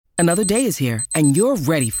Another day is here, and you're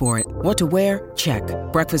ready for it. What to wear? Check.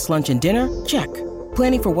 Breakfast, lunch, and dinner? Check.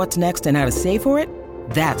 Planning for what's next and how to save for it?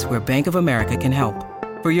 That's where Bank of America can help.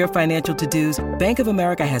 For your financial to-dos, Bank of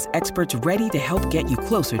America has experts ready to help get you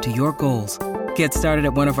closer to your goals. Get started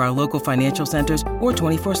at one of our local financial centers or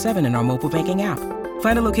 24/7 in our mobile banking app.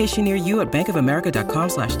 Find a location near you at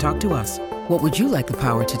bankofamerica.com/talktous. What would you like the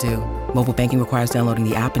power to do? Mobile banking requires downloading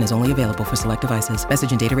the app and is only available for select devices.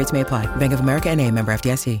 Message and data rates may apply. Bank of America N.A., member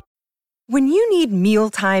FDIC. When you need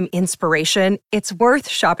mealtime inspiration, it's worth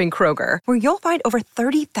shopping Kroger, where you'll find over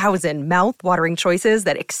 30,000 mouth-watering choices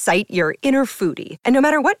that excite your inner foodie. And no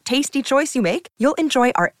matter what tasty choice you make, you'll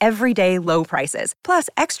enjoy our everyday low prices, plus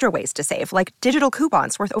extra ways to save, like digital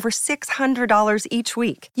coupons worth over $600 each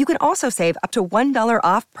week. You can also save up to $1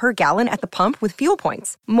 off per gallon at the pump with fuel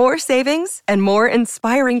points. More savings and more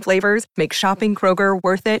inspiring flavors make shopping Kroger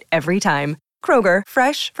worth it every time. Kroger,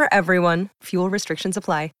 fresh for everyone. Fuel restrictions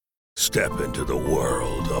apply. Step into the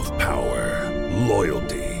world of power,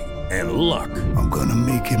 loyalty, and luck. I'm gonna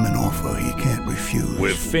make him an offer he can't refuse.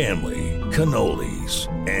 With family, cannolis,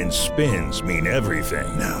 and spins mean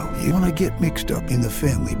everything. Now, you wanna get mixed up in the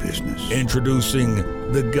family business. Introducing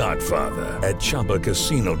The Godfather at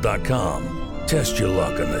ChumbaCasino.com. Test your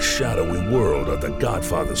luck in the shadowy world of The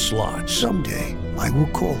Godfather slot. Someday, I will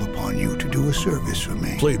call upon you to do a service for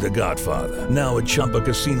me. Play The Godfather, now at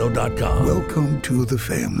ChumbaCasino.com. Welcome to the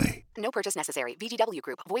family. No purchase necessary. VGW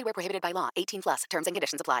Group. Void where prohibited by law. 18 plus. Terms and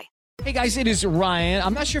conditions apply. Hey guys, it is Ryan.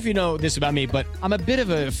 I'm not sure if you know this about me, but I'm a bit of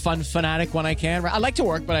a fun fanatic when I can. I like to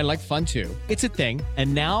work, but I like fun too. It's a thing.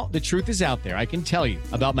 And now the truth is out there. I can tell you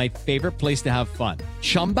about my favorite place to have fun.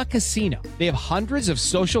 Chumba Casino. They have hundreds of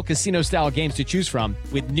social casino style games to choose from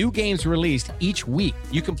with new games released each week.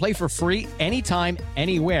 You can play for free anytime,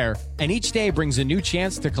 anywhere. And each day brings a new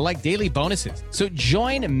chance to collect daily bonuses. So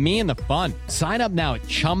join me in the fun. Sign up now at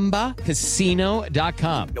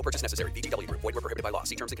ChumbaCasino.com. No purchase necessary. VGW Group. Void where prohibited by law.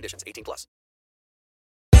 See terms and conditions. 18 plus.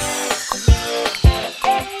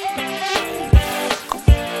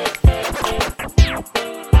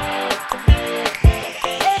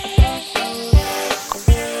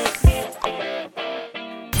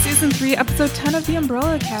 Season 3, Episode 10 of The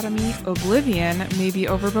Umbrella Academy, Oblivion, may be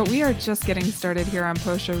over, but we are just getting started here on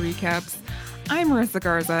Post Show Recaps. I'm Marissa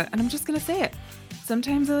Garza, and I'm just going to say it.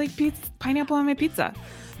 Sometimes I like pineapple on my pizza.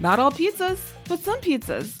 Not all pizzas, but some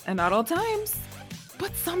pizzas. And not all times,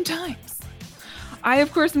 but sometimes. I,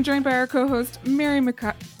 of course, am joined by our co-host, Mary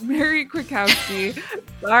Krakowski.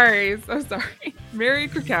 so sorry. Mary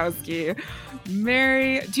Krakowski.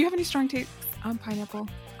 Mary, do you have any strong takes on pineapple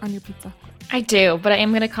on your pizza? I do, but I am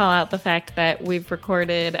going to call out the fact that we've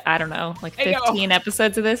recorded, I don't know, like 15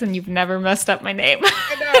 episodes of this, and you've never messed up my name.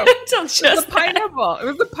 I know. Until just it was the pineapple. It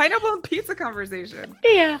was the pineapple and pizza conversation.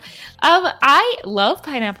 Yeah. I love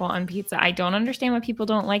pineapple on pizza. I don't understand why people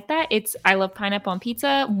don't like that. I love pineapple on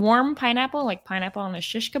pizza. Warm pineapple, like pineapple on a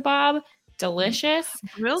shish kebab. Delicious.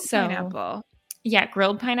 Grilled pineapple. Yeah,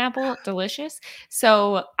 grilled pineapple, delicious.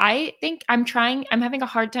 So I think I'm having a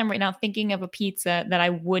hard time right now thinking of a pizza that I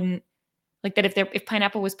wouldn't like, that if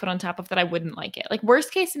pineapple was put on top of that, I wouldn't like it. Like,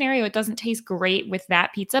 worst case scenario, it doesn't taste great with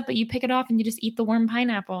that pizza, but you pick it off and you just eat the warm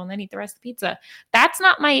pineapple and then eat the rest of the pizza. That's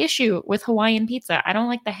not my issue with Hawaiian pizza. I don't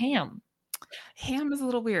like the ham. Ham is a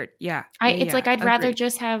little weird. Yeah. It's like I'd rather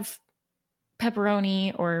just have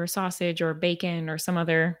pepperoni or sausage or bacon or some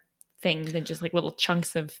other thing than just like little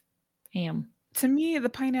chunks of ham. To me, the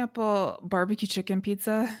pineapple barbecue chicken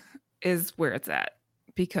pizza is where it's at,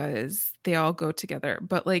 because they all go together.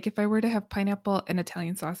 But like, if I were to have pineapple and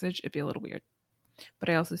Italian sausage, it'd be a little weird. But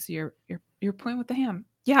I also see your point with the ham.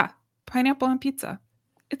 Yeah, pineapple on pizza.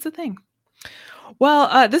 It's a thing.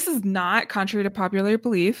 Well, this is not, contrary to popular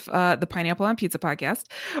belief, the Pineapple on Pizza podcast.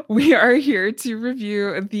 We are here to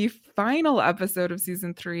review the final episode of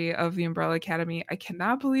season 3 of The Umbrella Academy. I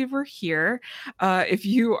cannot believe we're here. If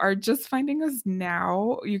you are just finding us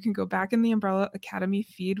now, you can go back in the Umbrella Academy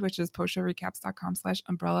feed, which is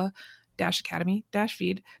postshowrecaps.com/umbrella academy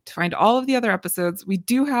feed to find all of the other episodes. We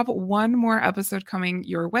do have one more episode coming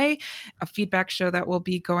your way, a feedback show that will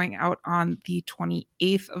be going out on the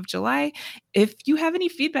 28th of July. If you have any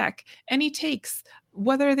feedback, any takes,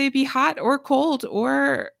 whether they be hot or cold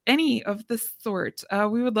or any of the sort,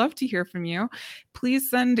 we would love to hear from you. Please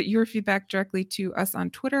send your feedback directly to us on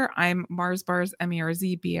Twitter. I'm MarsBars,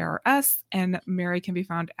 MERZBARS, and Mary can be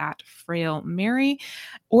found at Frail Mary,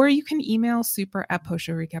 or you can email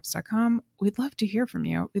super@postshowrecaps.com. We'd love to hear from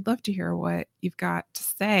you. We'd love to hear what you've got to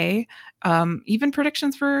say. Even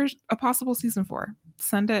predictions for a possible season 4.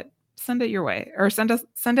 Send it your way, or send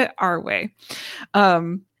it our way.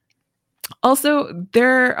 Also,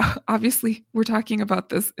 obviously we're talking about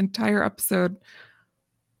this entire episode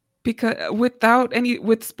because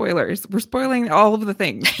with spoilers. We're spoiling all of the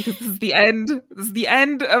things because this is the end. This is the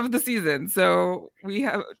end of the season. So we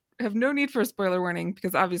have no need for a spoiler warning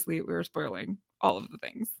because obviously we're spoiling all of the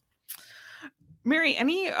things. Mary,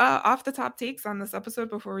 any off the top takes on this episode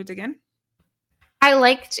before we dig in? I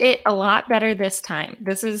liked it a lot better this time.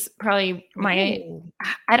 This is probably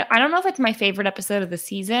I don't know if it's my favorite episode of the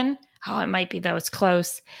season. Oh, it might be though. It's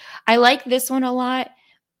close. I like this one a lot.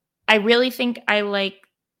 I really think I like,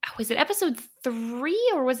 was it episode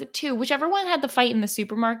 3 or was it 2? Whichever one had the fight in the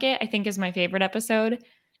supermarket, I think is my favorite episode.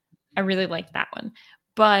 I really liked that one.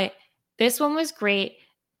 But this one was great.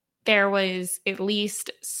 There was at least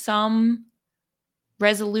some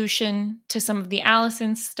resolution to some of the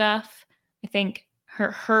Allison stuff. I think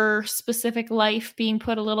her specific life being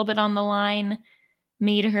put a little bit on the line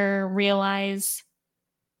made her realize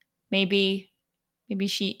maybe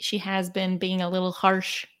she has been being a little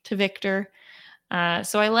harsh to Victor.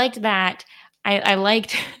 So I liked that. I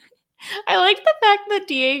liked the fact that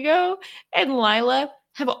Diego and Lila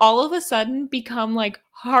have all of a sudden become like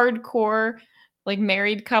hardcore like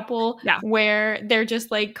married couple where they're just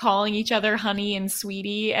like calling each other honey and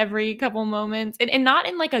sweetie every couple moments, and not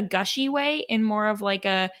in like a gushy way, in more of like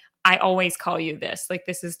a I always call you this, like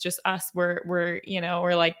this is just us, we're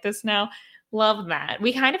we're like this now. Love that.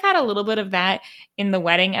 We kind of had a little bit of that in the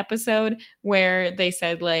wedding episode where they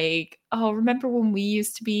said like, oh, remember when we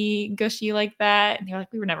used to be gushy like that? And they're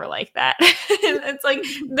like, we were never like that. It's like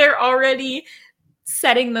they're already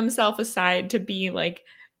setting themselves aside to be like,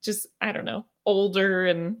 just, I don't know, older,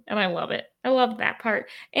 and I love it. I love that part.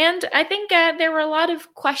 And I think there were a lot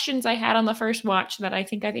of questions I had on the first watch that I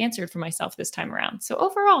think I've answered for myself this time around. So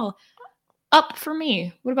overall, up for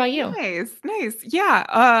me. What about you? Nice. Yeah.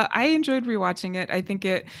 I enjoyed rewatching it. I think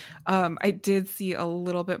I did see a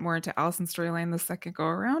little bit more into Allison's storyline the second go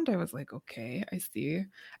around. I was like, okay, I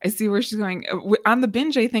see where she's going. On the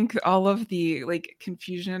binge, I think all of the like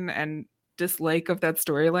confusion and dislike of that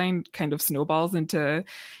storyline kind of snowballs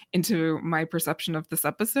into my perception of this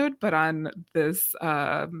episode. But on this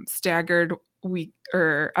staggered week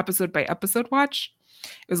or episode by episode watch,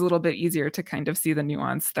 it was a little bit easier to kind of see the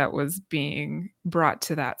nuance that was being brought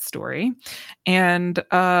to that story. And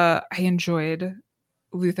I enjoyed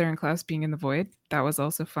Luther and Klaus being in the void. That was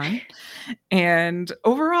also fun. And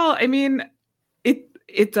overall, I mean,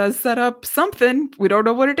 it does set up something. We don't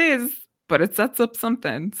know what it is, but it sets up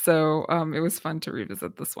something. So it was fun to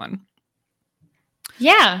revisit this one.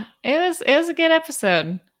 Yeah, it was a good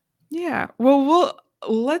episode. Yeah. Well,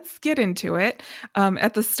 let's get into it.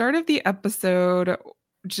 At the start of the episode,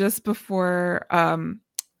 just before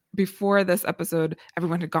this episode,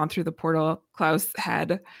 everyone had gone through the portal. Klaus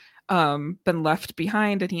had been left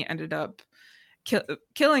behind, and he ended up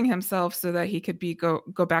killing himself so that he could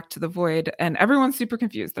go back to the void. And everyone's super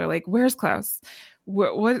confused. They're like, "Where's Klaus?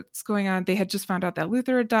 What's going on?" They had just found out that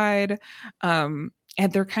Luther had died.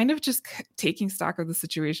 And they're kind of just taking stock of the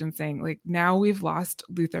situation, saying, like, now we've lost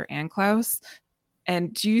Luther and Klaus.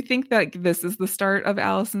 And do you think that this is the start of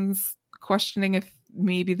Allison's questioning if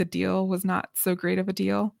maybe the deal was not so great of a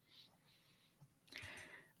deal?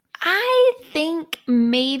 I think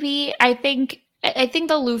maybe. I think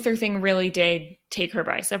the Luther thing really did take her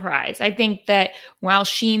by surprise. I think that while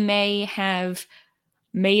she may have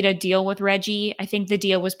made a deal with Reggie, I think the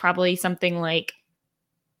deal was probably something like,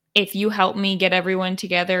 if you help me get everyone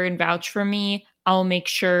together and vouch for me, I'll make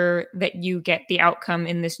sure that you get the outcome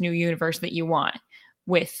in this new universe that you want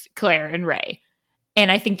with Claire and Ray.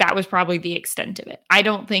 And I think that was probably the extent of it. I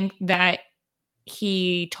don't think that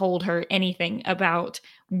he told her anything about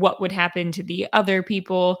what would happen to the other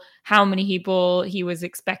people, how many people he was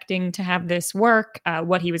expecting to have this work,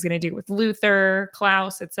 what he was going to do with Luther,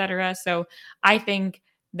 Klaus, etc. So I think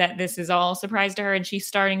that this is all a surprise to her, and she's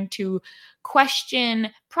starting to question,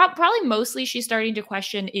 probably mostly she's starting to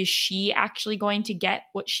question, is she actually going to get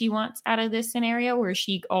what she wants out of this scenario, or is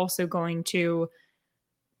she also going to,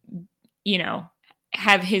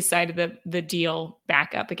 have his side of the deal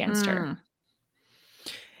back up against her?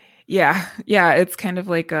 Yeah, it's kind of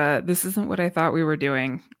like a this isn't what I thought we were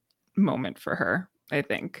doing moment for her, I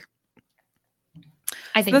think.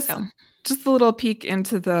 I think so. Just a little peek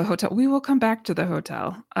into the hotel. We will come back to the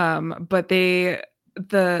hotel. But the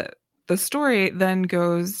story then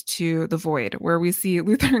goes to the void, where we see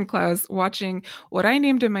Luther and Klaus watching what I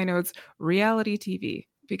named in my notes reality TV,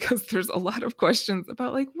 because there's a lot of questions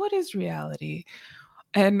about like, what is reality?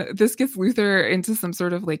 And this gets Luther into some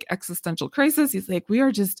sort of like existential crisis. He's like, we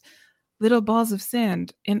are just little balls of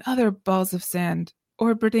sand in other balls of sand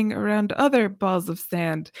orbiting around other balls of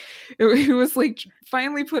sand. It was like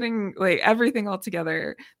finally putting like everything all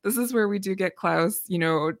together. This is where we do get Klaus,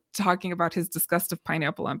 talking about his disgust of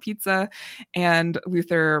pineapple on pizza, and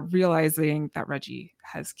Luther realizing that Reggie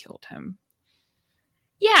has killed him.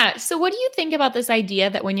 Yeah. So what do you think about this idea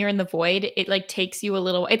that when you're in the void, it like takes you a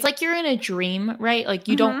little, it's like you're in a dream, right? Like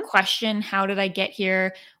you don't question, how did I get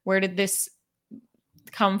here? Where did this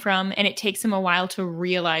come from? And it takes him a while to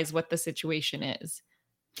realize what the situation is.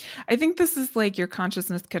 I think this is like your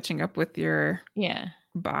consciousness catching up with your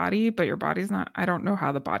body, but your body's not. I don't know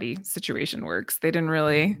how the body situation works. They didn't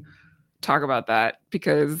really talk about that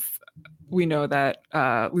because we know that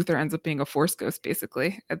Luther ends up being a Force ghost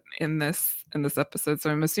basically in this episode. So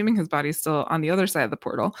I'm assuming his body's still on the other side of the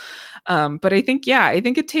portal. But I think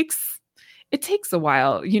it takes a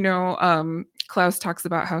while. Klaus talks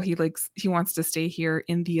about how he wants to stay here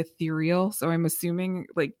in the ethereal. So I'm assuming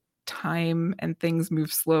like time and things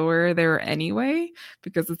move slower there anyway,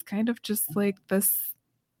 because it's kind of just like this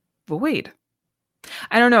void.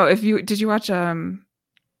 I don't know if did you watch The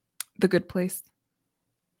Good Place?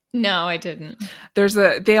 No, I didn't.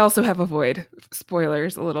 They also have a void.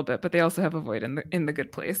 Spoilers a little bit, but they also have a void in the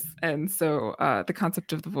Good Place. And so the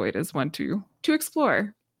concept of the void is one to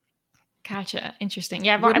explore. Gotcha. Interesting.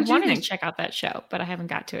 Yeah, I wanted to check out that show, but I haven't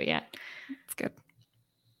got to it yet. It's good.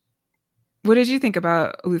 What did you think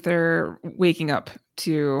about Luther waking up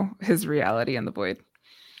to his reality in the void?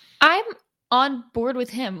 I'm on board with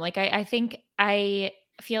him. Like, I think I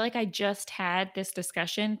feel like I just had this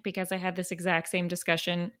discussion because I had this exact same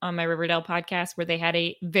discussion on my Riverdale podcast where they had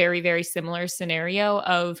a very, very similar scenario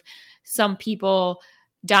of some people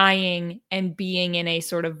dying and being in a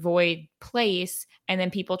sort of void place, and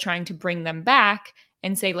then people trying to bring them back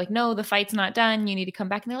and say like, no, the fight's not done. You need to come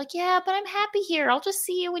back. And they're like, yeah, but I'm happy here. I'll just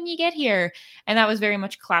see you when you get here. And that was very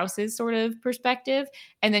much Klaus's sort of perspective.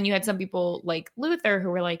 And then you had some people like Luther who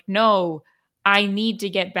were like, no, I need to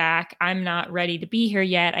get back. I'm not ready to be here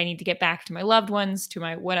yet. I need to get back to my loved ones, to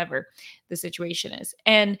my whatever the situation is.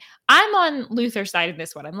 And I'm on Luther's side of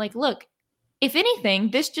this one. I'm like, look, if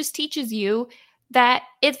anything, this just teaches you that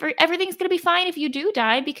everything's going to be fine if you do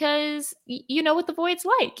die, because you know what the void's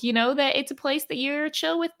like. You know that it's a place that you're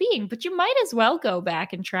chill with being, but you might as well go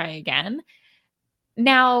back and try again.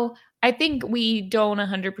 Now, I think we don't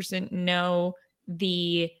 100% know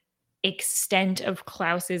the extent of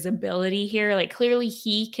Klaus's ability here. Like clearly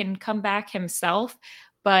he can come back himself,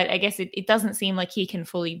 but I guess it doesn't seem like he can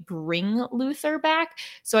fully bring Luther back.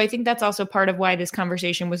 So I think that's also part of why this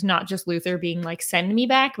conversation was not just Luther being like, send me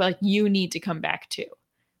back, but like, you need to come back too.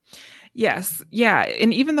 Yes. Yeah.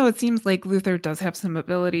 And even though it seems like Luther does have some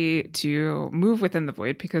ability to move within the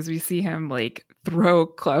void, because we see him like throw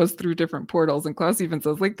Klaus through different portals, and Klaus even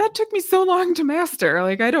says like, that took me so long to master.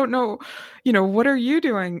 Like, I don't know, what are you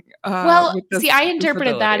doing? Well, see, I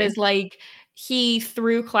interpreted that as like, he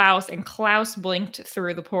threw Klaus and Klaus blinked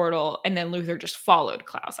through the portal, and then Luther just followed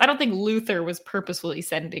Klaus. I don't think Luther was purposefully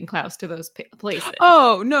sending Klaus to those places.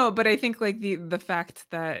 Oh, no, but I think like the fact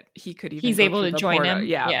that he could even he's able to join him.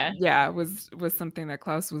 Yeah, was something that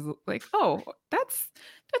Klaus was like, oh,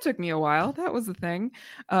 that took me a while. That was a thing.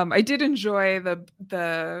 I did enjoy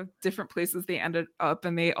the different places they ended up,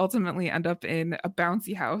 and they ultimately end up in a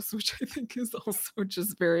bouncy house, which I think is also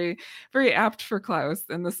just very, very apt for Klaus.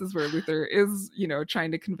 And this is where Luther is,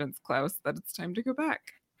 trying to convince Klaus that it's time to go back.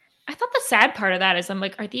 I thought the sad part of that is I'm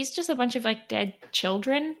like, are these just a bunch of like dead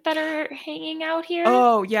children that are hanging out here?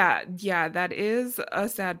 Oh, yeah. Yeah, that is a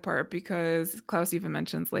sad part, because Klaus even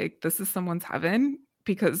mentions like, this is someone's heaven,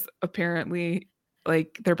 because apparently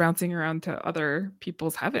like they're bouncing around to other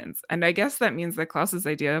people's heavens. And I guess that means that Klaus's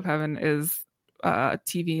idea of heaven is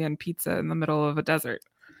TV and pizza in the middle of a desert.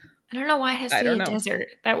 I don't know why it has to be a desert.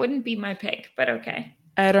 That wouldn't be my pick, but okay.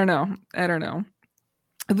 I don't know.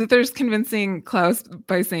 Luther's convincing Klaus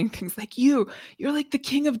by saying things like, you're like the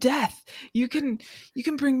king of death. You can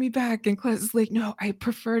bring me back. And Klaus is like, no, I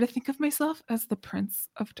prefer to think of myself as the prince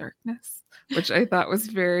of darkness, which I thought was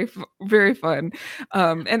very, very fun.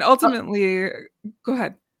 And ultimately, go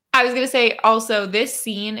ahead. I was going to say also this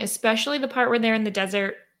scene, especially the part where they're in the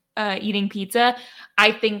desert eating pizza,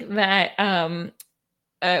 I think that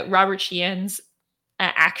Robert Sheehan's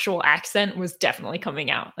actual accent was definitely coming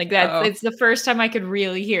out. Like that, it's the first time I could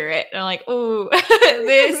really hear it. And I'm like, oh,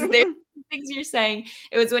 there's things you're saying.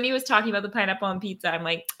 It was when he was talking about the pineapple on pizza. I'm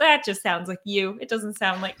like, that just sounds like you. It doesn't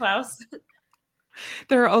sound like Klaus.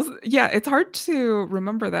 There are also, it's hard to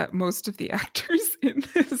remember that most of the actors in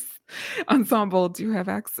this ensemble do have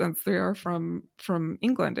accents. They are from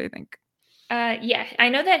England, I think. Yeah, I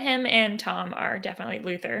know that him and Tom are definitely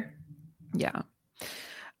Luther. Yeah.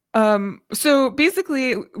 So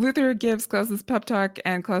basically, Luther gives Klaus this pep talk,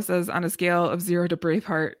 and Klaus says, on a scale of 0 to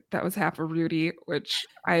Braveheart, that was half a Rudy, which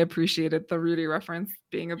I appreciated the Rudy reference,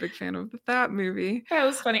 being a big fan of that movie. That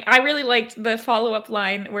was funny. I really liked the follow-up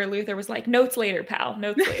line where Luther was like, "Notes later, pal.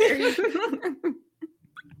 Notes later."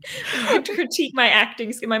 You have to critique my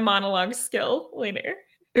acting, my monologue skill later.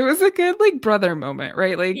 It was a good like brother moment,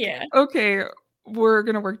 right? Like, Yeah. okay, we're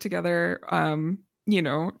gonna work together,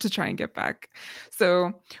 to try and get back.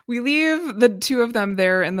 So we leave the two of them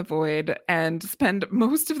there in the void and spend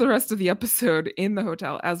most of the rest of the episode in the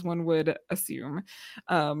hotel, as one would assume.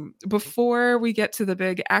 Before we get to the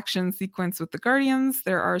big action sequence with the Guardians,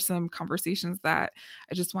 there are some conversations that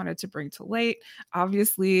I just wanted to bring to light.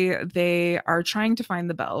 Obviously, they are trying to find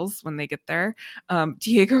the bells when they get there.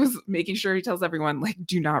 Diego's making sure he tells everyone, like,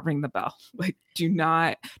 do not ring the bell. Like,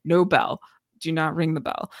 no bell. Do not ring the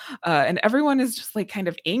bell. And everyone is just like kind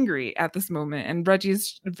of angry at this moment. And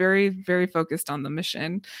Reggie's very, very focused on the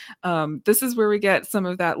mission. This is where we get some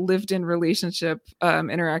of that lived in relationship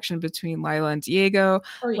interaction between Lila and Diego.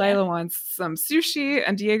 Oh, yeah. Lila wants some sushi,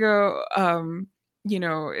 and Diego, Lila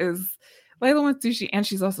wants sushi, and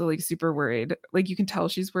she's also like super worried. Like, you can tell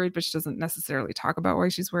she's worried, but she doesn't necessarily talk about why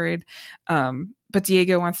she's worried. But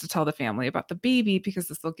Diego wants to tell the family about the baby because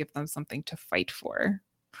this will give them something to fight for.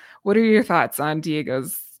 What are your thoughts on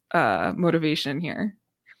Diego's motivation here?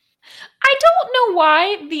 I don't know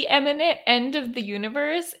why the eminent end of the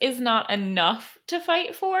universe is not enough to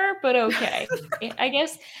fight for, but okay. I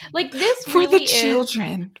guess like this for really the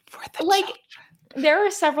children. For the like children. There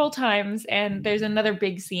are several times, and there's another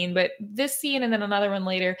big scene, but this scene and then another one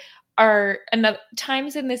later are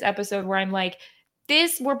times in this episode where I'm like,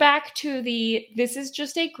 we're back to this is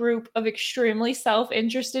just a group of extremely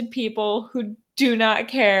self-interested people who do not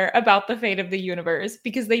care about the fate of the universe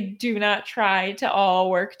because they do not try to all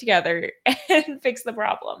work together and fix the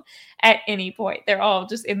problem at any point. They're all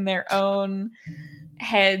just in their own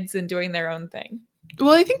heads and doing their own thing.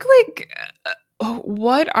 Well, I think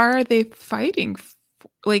what are they fighting for?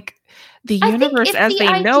 Like, the universe as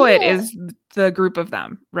they know it is the group of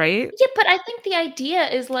them, right? Yeah, but I think the idea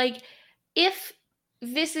is like, if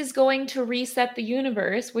this is going to reset the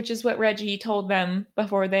universe, which is what Reggie told them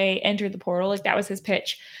before they entered the portal. Like, that was his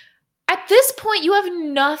pitch. At this point, you have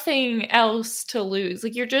nothing else to lose.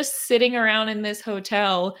 Like, you're just sitting around in this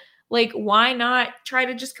hotel. Like, why not try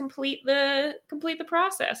to just complete the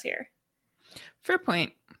process here? Fair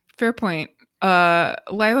point.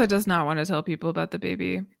 Lila does not want to tell people about the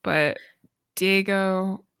baby, but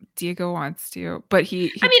Diego wants to. But I mean,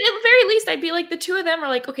 at the very least, I'd be like, the two of them are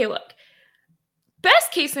like, okay, look.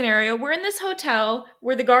 Best case scenario, we're in this hotel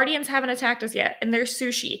where the Guardians haven't attacked us yet, and there's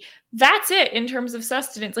sushi. That's it in terms of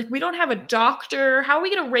sustenance. Like, we don't have a doctor. How are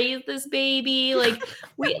we going to raise this baby? Like,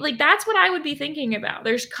 that's what I would be thinking about.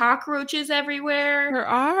 There's cockroaches everywhere. There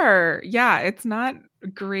are. Yeah, it's not a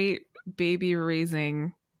great baby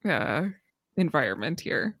raising environment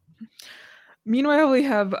here. Meanwhile, we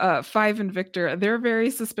have Five and Victor. They're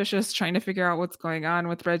very suspicious, trying to figure out what's going on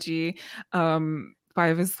with Reggie.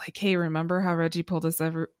 Five is like, hey, remember how Reggie pulled us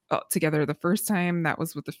together the first time? That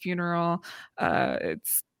was with the funeral.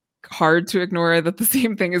 It's hard to ignore that the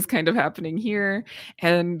same thing is kind of happening here.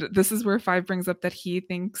 And this is where Five brings up that he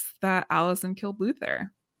thinks that Allison killed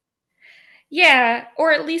Luther. Yeah,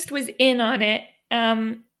 or at least was in on it.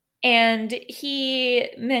 And he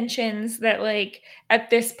mentions that, like, at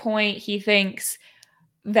this point, he thinks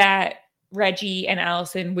that Reggie and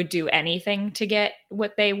Allison would do anything to get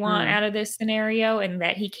what they want out of this scenario, and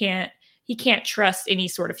that he can't trust any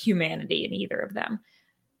sort of humanity in either of them.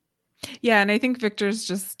 Yeah, and I think Victor's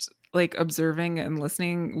just like observing and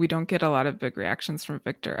listening. We don't get a lot of big reactions from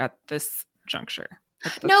Victor at this juncture.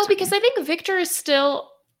 No, because I think Victor is still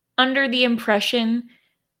under the impression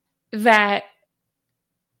that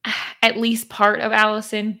at least part of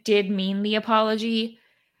Allison did mean the apology.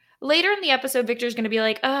 Later in the episode, Victor's going to be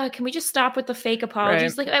like, can we just stop with the fake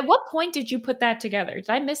apologies? Right. Like, at what point did you put that together? Did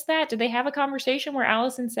I miss that? Did they have a conversation where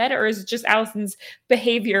Allison said it? Or is it just Allison's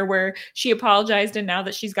behavior where she apologized and now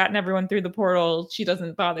that she's gotten everyone through the portal, she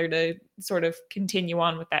doesn't bother to sort of continue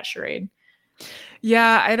on with that charade?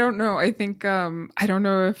 Yeah, I don't know. I think, I don't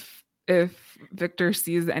know if Victor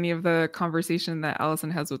sees any of the conversation that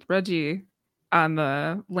Allison has with Reggie on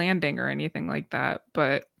the landing or anything like that,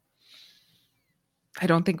 but I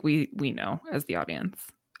don't think we know as the audience.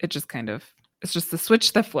 It's just the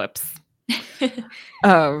switch that flips.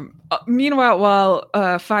 Meanwhile, while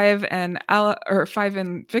Five and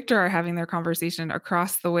Victor are having their conversation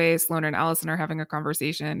across the way, Sloane and Allison are having a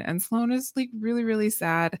conversation, and Sloane is like really, really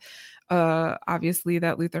sad. Obviously,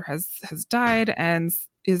 that Luther has died, and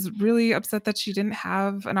is really upset that she didn't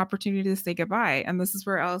have an opportunity to say goodbye. And this is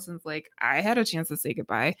where Allison's like, I had a chance to say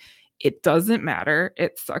goodbye. It doesn't matter.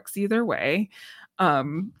 It sucks either way.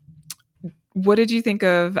 What did you think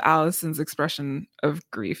of Allison's expression of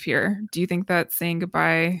grief here? Do you think that saying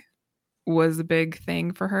goodbye was a big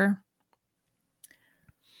thing for her?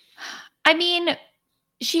 I mean,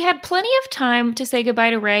 she had plenty of time to say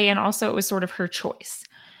goodbye to Ray, and also it was sort of her choice.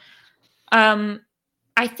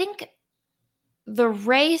 I think the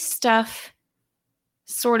Ray stuff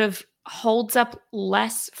sort of holds up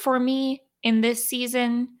less for me in this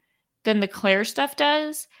season than the Claire stuff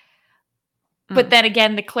does. But then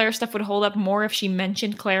again, the Claire stuff would hold up more if she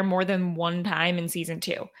mentioned Claire more than one time in season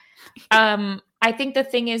 2. I think the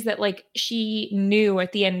thing is that, like, she knew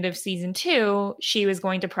at the end of season 2, she was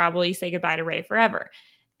going to probably say goodbye to Ray forever.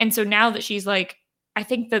 And so now that she's like, I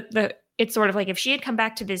think that it's sort of like if she had come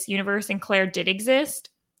back to this universe and Claire did exist,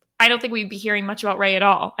 I don't think we'd be hearing much about Ray at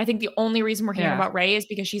all. I think the only reason we're hearing about Ray is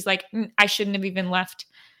because she's like, I shouldn't have even left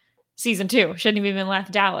season 2. Shouldn't have even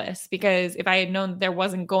left Dallas, because if I had known there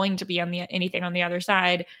wasn't going to be anything on the other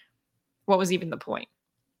side, what was even the point?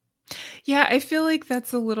 Yeah, I feel like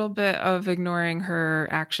that's a little bit of ignoring her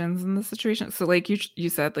actions in the situation. So like you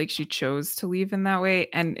said, like she chose to leave in that way.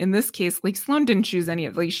 And in this case, like Sloane didn't choose any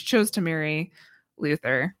of, like she chose to marry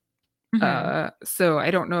Luther. So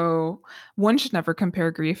I don't know. One should never compare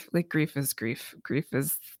grief. Like grief is grief. Grief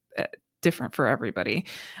is different for everybody.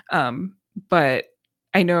 But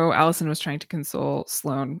I know Allison was trying to console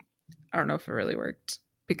Sloane. I don't know if it really worked,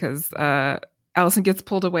 because Allison gets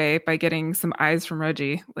pulled away by getting some eyes from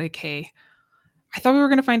Reggie. Like, hey, I thought we were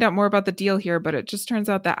going to find out more about the deal here, but it just turns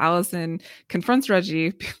out that Allison confronts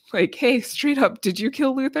Reggie like, hey, straight up, did you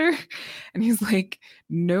kill Luther? And he's like,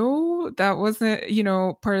 no, that wasn't,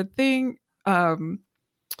 part of the thing.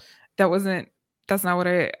 That's not what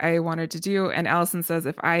I wanted to do. And Allison says,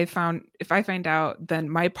 if I find out, then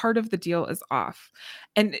my part of the deal is off.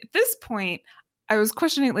 And at this point, I was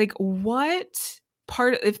questioning, like, what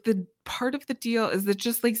if the part of the deal is it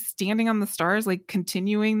just like standing on the stars, like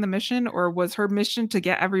continuing the mission, or was her mission to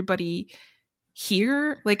get everybody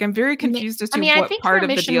here? Like, I'm very confused as to what part of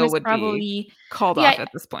the deal would be called off at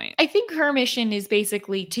this point. I think her mission is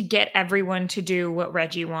basically to get everyone to do what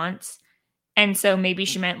Reggie wants. And so maybe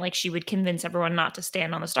she meant like she would convince everyone not to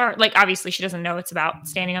stand on the star. Like, obviously she doesn't know it's about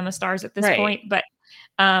standing on the stars at this point, but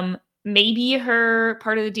maybe her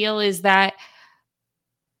part of the deal is that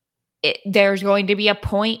there's going to be a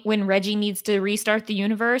point when Reggie needs to restart the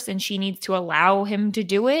universe and she needs to allow him to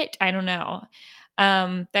do it. I don't know.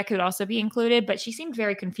 That could also be included, but she seemed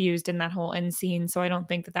very confused in that whole end scene. So I don't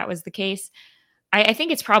think that was the case. I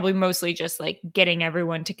think it's probably mostly just like getting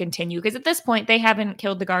everyone to continue, because at this point they haven't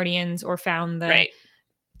killed the Guardians or found the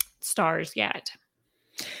stars yet.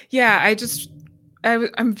 Yeah,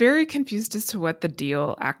 I'm very confused as to what the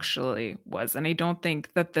deal actually was. And I don't think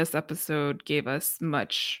that this episode gave us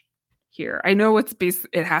much here. I know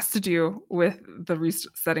it has to do with the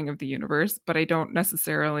resetting of the universe, but I don't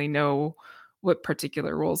necessarily know what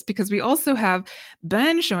particular roles, because we also have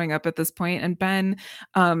Ben showing up at this point, and Ben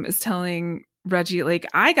is telling Reggie, like,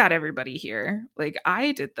 I got everybody here, like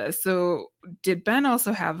I did this. So did Ben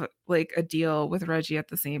also have like a deal with Reggie at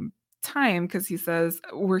the same time? Because he says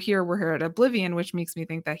we're here at Oblivion, which makes me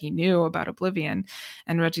think that he knew about Oblivion.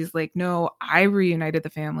 And Reggie's like, no, I reunited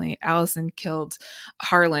the family. Allison killed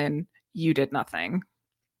Harlan, you did nothing.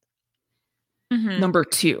 Number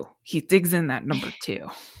 2, he digs in that number 2.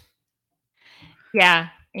 Yeah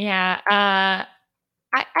I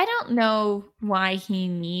don't know why he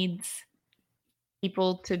needs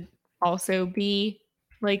people to also be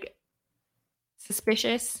like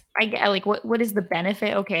suspicious. I get, like, what is the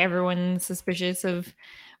benefit? Okay, everyone's suspicious of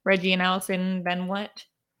Reggie and Allison, then what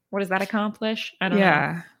does that accomplish? I don't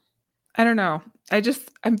know. I don't know.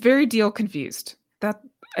 I'm very deal confused.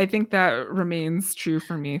 I think that remains true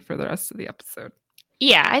for me for the rest of the episode.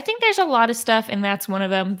 Yeah, I think there's a lot of stuff, and that's one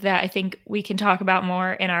of them that I think we can talk about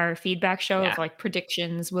more in our feedback show of like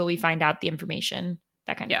predictions. Will we find out the information?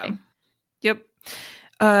 That kind of thing. Yep.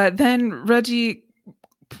 Then Reggie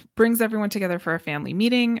brings everyone together for a family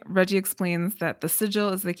meeting. Reggie explains that the sigil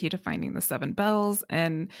is the key to finding the 7 bells,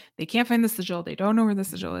 and they can't find the sigil. They don't know where the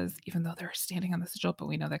sigil is, even though they're standing on the sigil, but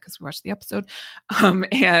we know that because we watched the episode.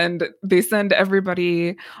 And they send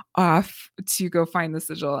everybody off to go find the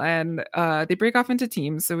sigil, and they break off into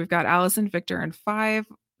teams. So we've got Allison, Victor, and 5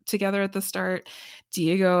 together at the start,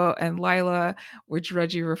 Diego and Lila, which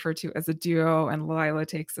Reggie referred to as a duo, and Lila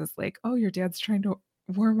takes us like, oh, your dad's trying to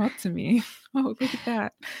warm up to me. Oh, look at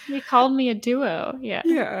that. He called me a duo.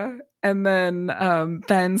 Yeah. And then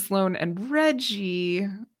Ben, Sloane, and Reggie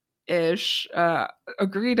ish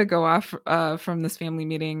agree to go off from this family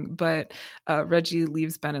meeting, but Reggie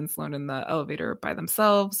leaves Ben and Sloan in the elevator by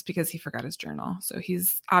themselves because he forgot his journal. So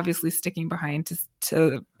he's obviously sticking behind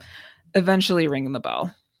to eventually ring the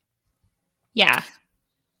bell. Yeah.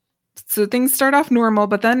 So things start off normal,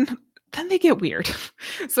 but then they get weird.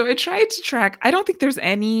 So I tried to track. I don't think there's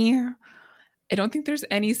any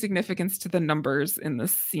significance to the numbers in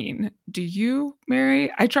this scene. Do you,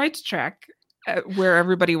 Mary? I tried to track where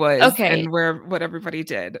everybody was and what everybody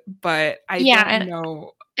did, but I don't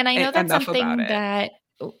know. And I know that's something that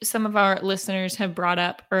some of our listeners have brought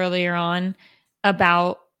up earlier on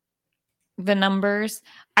about the numbers.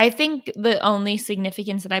 I think the only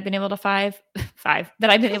significance that I've been able to find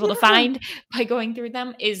by going through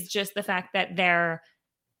them is just the fact that they're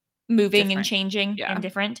moving different and changing and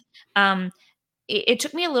different. It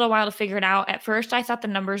took me a little while to figure it out. At first, I thought the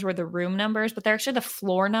numbers were the room numbers, but they're actually the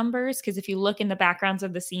floor numbers, because if you look in the backgrounds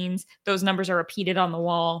of the scenes, those numbers are repeated on the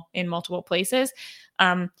wall in multiple places.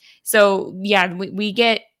 So yeah, we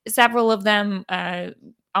get several of them.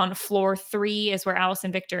 On floor 3 is where Alice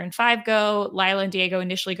and Victor and 5 go. Lila and Diego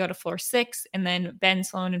initially go to floor 6, and then Ben and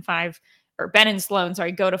Sloan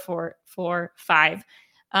go to floor 5.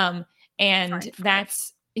 And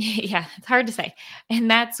that's yeah, it's hard to say. And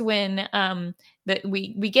that's when that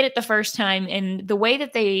we get it the first time, and the way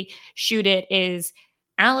that they shoot it is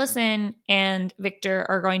Allison and Victor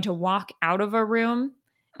are going to walk out of a room.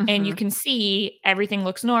 And you can see everything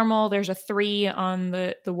looks normal. There's a 3 on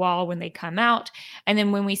the wall when they come out. And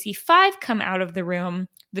then when we see 5 come out of the room,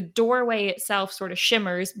 the doorway itself sort of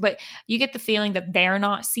shimmers, but you get the feeling that they're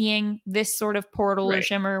not seeing this sort of portal or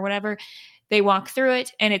shimmer or whatever. They walk through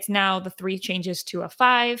it, and it's now the 3 changes to a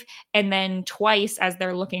 5. And then twice as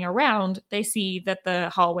they're looking around, they see that the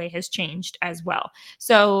hallway has changed as well.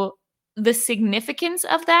 So the significance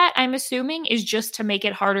of that, I'm assuming, is just to make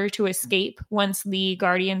it harder to escape once the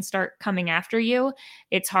Guardians start coming after you.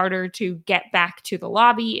 It's harder to get back to the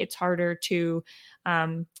lobby. It's harder to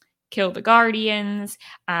kill the Guardians.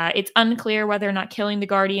 It's unclear whether or not killing the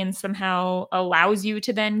Guardians somehow allows you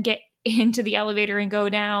to then get into the elevator and go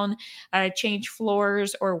down, change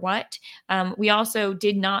floors, or what. We also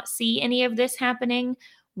did not see any of this happening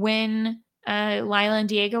when Lila and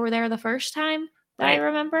Diego were there the first time. I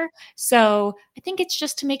remember. So I think it's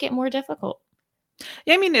just to make it more difficult.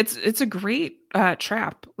 Yeah, I mean, it's a great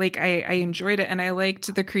trap. Like I enjoyed it, and I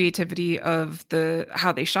liked the creativity of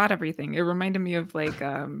how they shot everything. It reminded me of like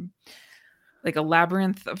a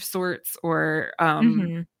labyrinth of sorts, or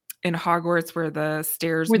in Hogwarts where the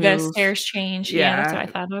stairs change. Yeah, that's what I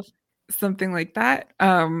thought of. Something like that.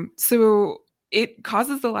 So it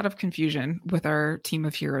causes a lot of confusion with our team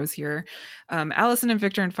of heroes here. Allison and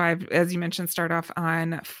Victor and 5, as you mentioned, start off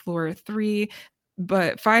on floor 3,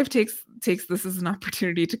 but 5 takes this as an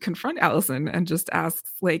opportunity to confront Allison and just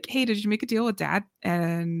asks, like, hey, did you make a deal with Dad?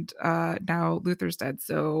 And now Luther's dead,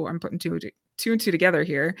 so I'm putting two and two together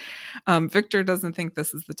here. Victor doesn't think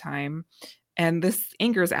this is the time, and this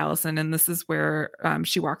angers Allison, and this is where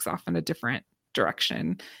she walks off in a different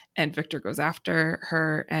direction, and Victor goes after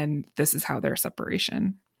her, and this is how their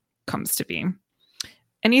separation comes to be.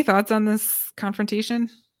 Any thoughts on this confrontation?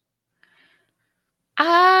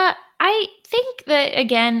 I think that,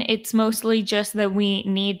 again, it's mostly just that we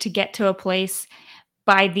need to get to a place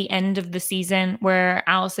by the end of the season where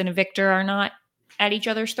Allison and Victor are not at each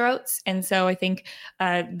other's throats. And so I think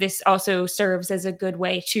this also serves as a good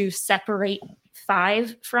way to separate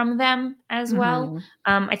 5 from them as well.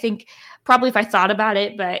 I think probably if I thought about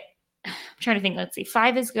it, but I'm trying to think, let's see,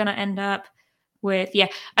 5 is going to end up with,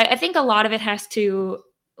 I think a lot of it has to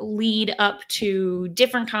lead up to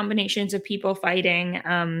different combinations of people fighting,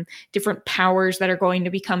 different powers that are going to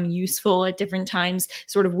become useful at different times,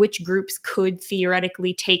 sort of which groups could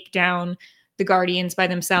theoretically take down the Guardians by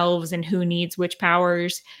themselves and who needs which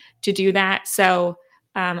powers to do that. So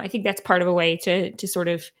I think that's part of a way to sort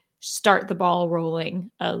of start the ball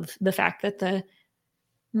rolling of the fact that the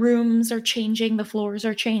rooms are changing, the floors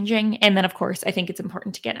are changing. And then, of course, I think it's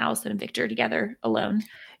important to get Allison and Victor together alone.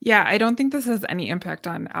 Yeah, I don't think this has any impact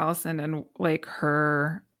on Allison and like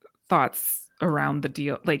her thoughts around the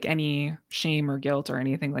deal, like any shame or guilt or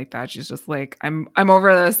anything like that. She's just like, I'm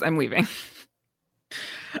over this, I'm leaving.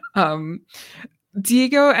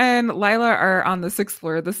 Diego and Lila are on the 6th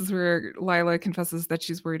floor. This is where Lila confesses that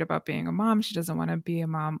she's worried about being a mom. She doesn't want to be a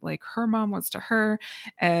mom like her mom was to her.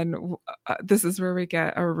 And this is where we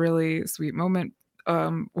get a really sweet moment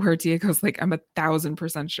where Diego's like, I'm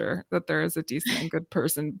 1,000% sure that there is a decent and good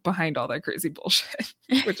person behind all that crazy bullshit,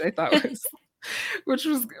 which I thought was which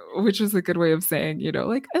was a good way of saying,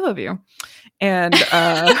 like, I love you. And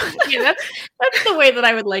yeah, that's the way that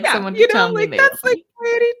I would like someone to tell me. That's like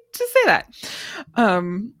way to say that.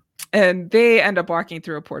 And they end up walking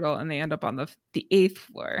through a portal, and they end up on the 8th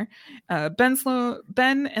floor.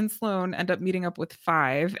 Ben and Sloane end up meeting up with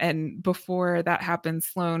 5. And before that happens,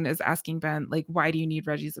 Sloane is asking Ben, like, why do you need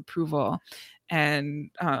Reggie's approval?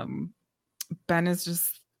 And Ben is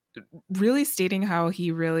just really stating how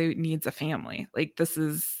he really needs a family. Like, this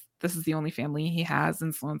is the only family he has.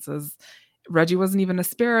 And Sloane says, Reggie wasn't even a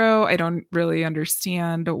sparrow. I don't really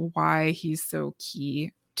understand why he's so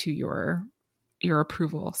key to your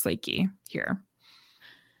approval psyche here.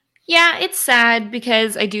 Yeah, it's sad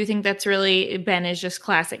because I do think that's really, Ben is just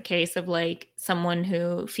classic case of like someone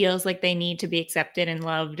who feels like they need to be accepted and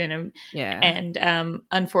loved and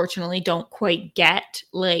unfortunately don't quite get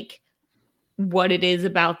like what it is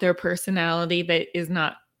about their personality that is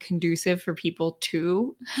not conducive for people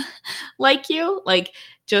to like you. Like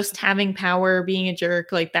just having power, being a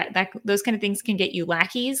jerk, like that those kind of things can get you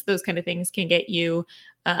lackeys. Those kind of things can get you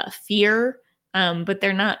fear. But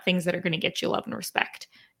they're not things that are going to get you love and respect.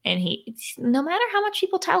 And no matter how much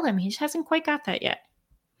people tell him, he just hasn't quite got that yet.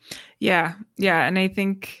 Yeah. Yeah. And I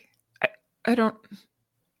think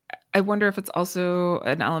I wonder if it's also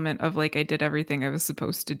an element of like, I did everything I was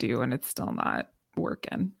supposed to do and it's still not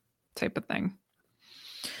working type of thing.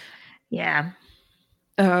 Yeah.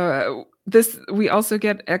 We also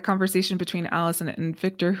get a conversation between Allison and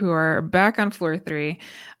Victor, who are back on floor 3.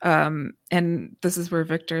 And this is where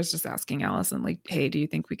Victor is just asking Allison, like, hey, do you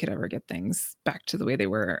think we could ever get things back to the way they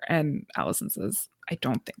were? And Allison says, I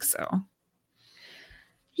don't think so.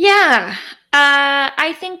 Yeah.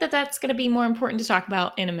 I think that's going to be more important to talk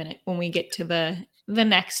about in a minute when we get to the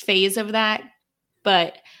next phase of that.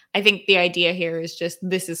 But I think the idea here is just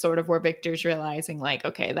this is sort of where Victor's realizing like,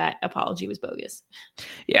 okay, that apology was bogus.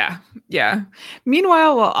 Yeah. Yeah.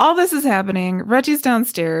 Meanwhile, while all this is happening, Reggie's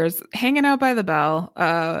downstairs hanging out by the bell.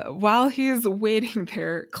 While he's waiting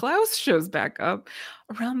there, Klaus shows back up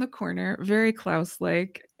around the corner, very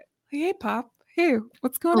Klaus-like. Hey, Pop. Hey,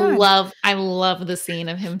 what's going on? I love the scene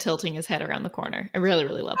of him tilting his head around the corner. I really,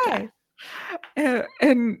 really love that.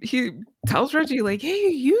 And he tells Reggie like, hey, you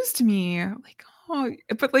used me. Like,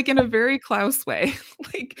 but like in a very Klaus way,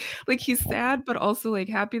 like he's sad, but also like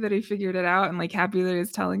happy that he figured it out and like happy that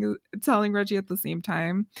he's telling Reggie at the same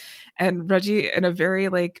time. And Reggie in a very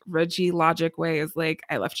like Reggie logic way is like,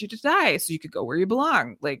 I left you to die so you could go where you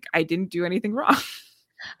belong. Like I didn't do anything wrong.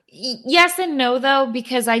 Yes and no though,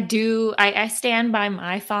 because I stand by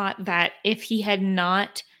my thought that if he had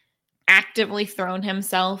not actively thrown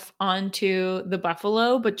himself onto the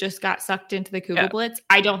buffalo, but just got sucked into the Kugel Blitz,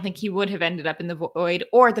 I don't think he would have ended up in the void,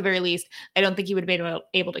 or at the very least, I don't think he would have been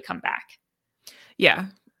able to come back. Yeah.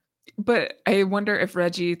 But I wonder if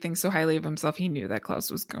Reggie thinks so highly of himself, he knew that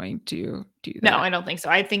Klaus was going to do that. No, I don't think so.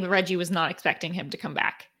 I think Reggie was not expecting him to come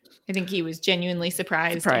back. I think he was genuinely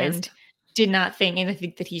surprised. And did not think, and I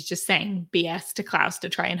think that he's just saying BS to Klaus to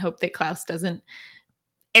try and hope that Klaus doesn't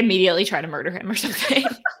immediately try to murder him or something.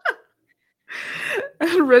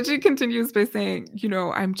 And Reggie continues by saying,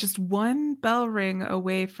 I'm just one bell ring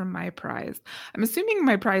away from my prize. I'm assuming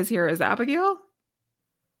my prize here is Abigail?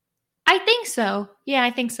 I think so. Yeah,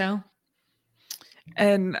 I think so.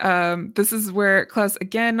 And this is where Klaus,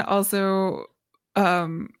 again, also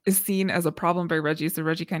is seen as a problem by Reggie. So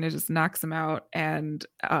Reggie kind of just knocks him out and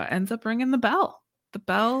ends up ringing the bell. The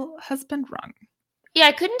bell has been rung. Yeah,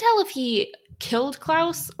 I couldn't tell if he killed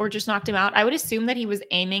Klaus or just knocked him out. I would assume that he was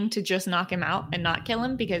aiming to just knock him out and not kill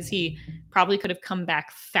him because he probably could have come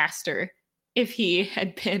back faster if he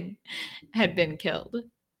had been killed.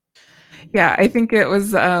 Yeah, I think it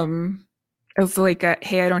was like a,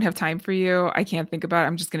 hey, I don't have time for you. I can't think about it.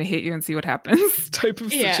 I'm just going to hit you and see what happens type of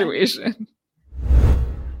situation.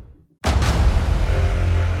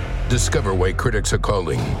 Discover why critics are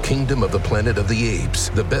calling Kingdom of the Planet of the Apes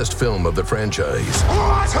the best film of the franchise.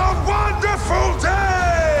 What a wonderful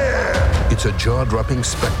day! It's a jaw-dropping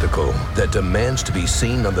spectacle that demands to be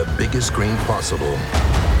seen on the biggest screen possible.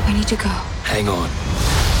 I need to go. Hang on.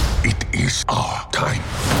 It is our time.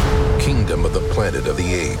 Kingdom of the Planet of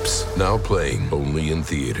the Apes. Now playing only in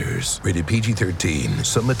theaters. Rated PG-13.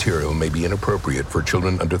 Some material may be inappropriate for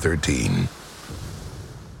children under 13.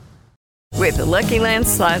 With the Lucky Land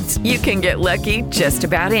Slots, you can get lucky just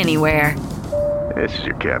about anywhere. This is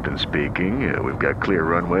your captain speaking. We've got clear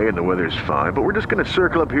runway and the weather's fine, but we're just going to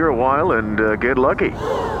circle up here a while and get lucky.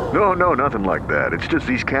 No, nothing like that. It's just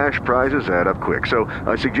these cash prizes add up quick. So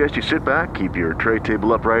I suggest you sit back, keep your tray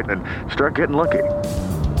table upright, and start getting lucky.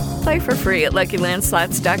 Play for free at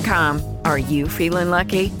LuckyLandSlots.com. Are you feeling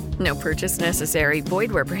lucky? No purchase necessary.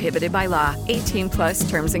 Void where prohibited by law. 18+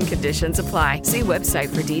 terms and conditions apply. See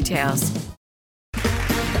website for details.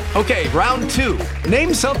 Okay, round 2.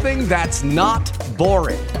 Name something that's not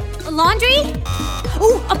boring. A laundry?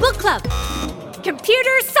 Ooh, a book club.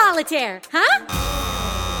 Computer solitaire, huh?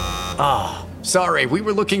 Ah, sorry, we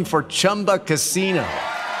were looking for Chumba Casino.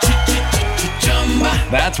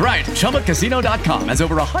 That's right, ChumbaCasino.com has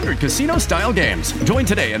over 100 casino-style games. Join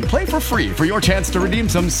today and play for free for your chance to redeem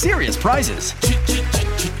some serious prizes.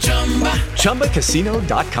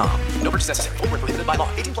 ChumbaCasino.com. No purchase necessary. Void where prohibited by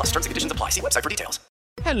law. 18+ terms and conditions apply. See website for details.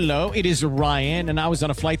 Hello, it is Ryan, and I was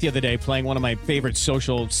on a flight the other day playing one of my favorite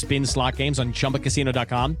social spin slot games on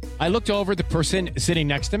ChumbaCasino.com. I looked over at the person sitting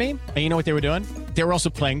next to me, and you know what they were doing? They were also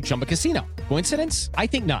playing Chumba Casino. Coincidence? I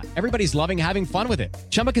think not. Everybody's loving having fun with it.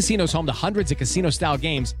 Chumba Casino is home to hundreds of casino-style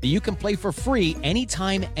games that you can play for free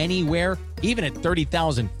anytime, anywhere, even at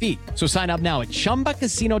 30,000 feet. So sign up now at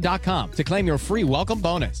ChumbaCasino.com to claim your free welcome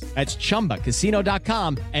bonus. That's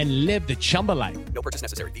ChumbaCasino.com and live the Chumba life. No purchase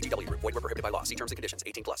necessary. VGW. Void where prohibited by law. See terms and conditions.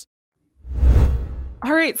 18+.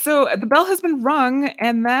 All right, so the bell has been rung,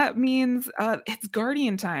 and that means it's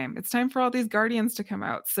Guardian time. It's time for all these Guardians to come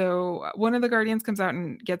out. So one of the Guardians comes out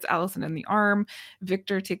and gets Allison in the arm.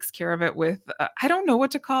 Victor takes care of it with, I don't know what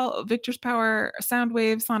to call Victor's power, sound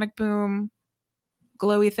wave, sonic boom,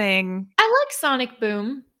 glowy thing. I like Sonic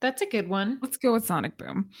Boom. That's a good one. Let's go with Sonic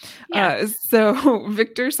Boom. Yeah. So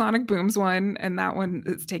Victor Sonic Booms one, and that one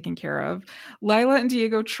is taken care of. Lila and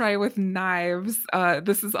Diego try with knives.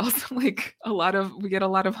 This is also like we get a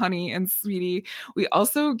lot of Honey and Sweetie. We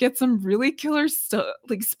also get some really killer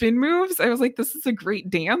like spin moves. I was like, this is a great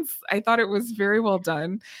dance. I thought it was very well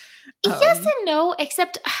done. Yes and no,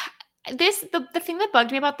 except the thing that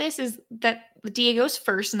bugged me about this is that Diego's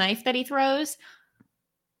first knife that he throws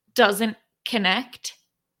doesn't connect.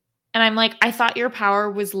 And I'm like, I thought your power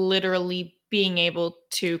was literally being able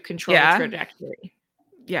to control the trajectory.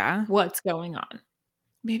 Yeah. What's going on?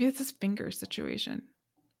 Maybe it's his finger situation.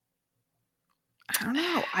 I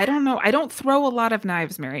don't know. I don't throw a lot of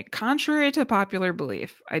knives, Mary. Contrary to popular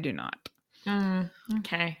belief, I do not.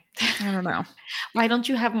 Okay. I don't know. Why don't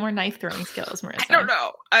you have more knife throwing skills, Marissa?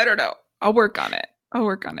 I don't know. I'll work on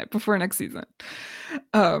it before next season.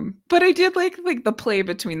 But I did like the play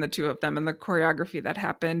between the two of them and the choreography that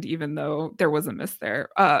happened, even though there was a miss there.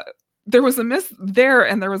 There was a miss there,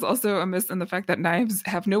 and there was also a miss in the fact that knives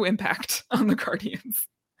have no impact on the Guardians.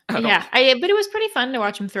 Yeah, but it was pretty fun to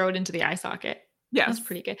watch him throw it into the eye socket. Yeah, that's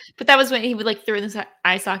pretty good. But that was when he would like throw in this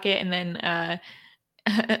eye socket, and then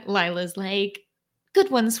Lila's like, "Good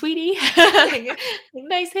one, sweetie." Like,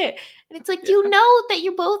 nice hit. And it's like, you know that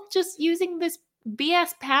you're both just using this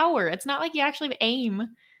BS power. It's not like you actually aim.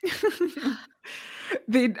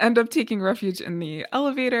 They end up taking refuge in the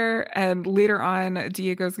elevator, and later on,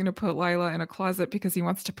 Diego's going to put Lila in a closet because he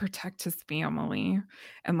wants to protect his family,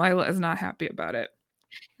 and Lila is not happy about it.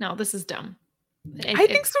 No, this is dumb. I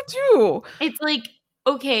think so too. It's like,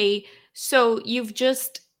 okay, so you've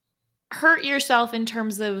just hurt yourself in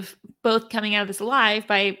terms of both coming out of this alive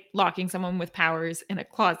by locking someone with powers in a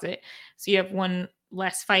closet. So you have one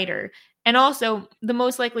less fighter. And also, the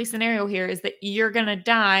most likely scenario here is that you're going to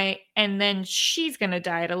die and then she's going to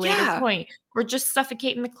die at a later point. Or just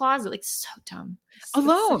suffocate in the closet. Like, so dumb.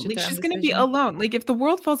 Alone. Like, she's going to be alone. Like, if the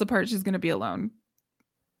world falls apart, she's going to be alone.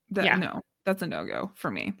 No, that's a no-go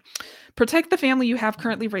for me. Protect the family you have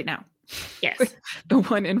currently right now. Yes. The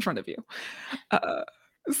one in front of you.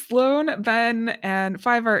 Sloan, Ben, and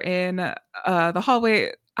Five are in the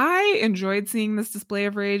hallway. I enjoyed seeing this display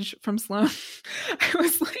of rage from Sloan. I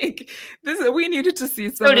was like, we needed to see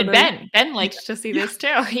some. So did Ben. Ben liked to see this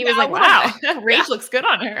too. He was like, wow, rage looks good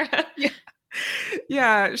on her.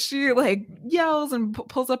 Yeah, she like yells and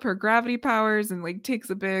pulls up her gravity powers and like takes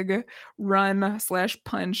a big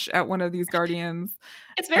run/punch at one of these Guardians.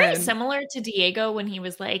 It's very similar to Diego when he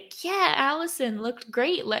was like, yeah, Allison looked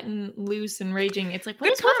great letting loose and raging. It's like,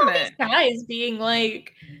 what is with all these guys being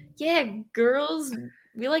like, yeah, girls,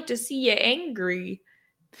 we like to see you angry.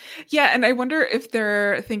 Yeah, and I wonder if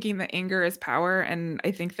they're thinking that anger is power, and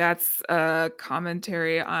I think that's a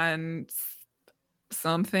commentary on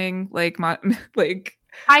something like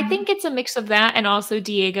I think it's a mix of that and also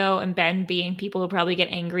Diego and Ben being people who probably get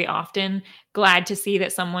angry often. Glad to see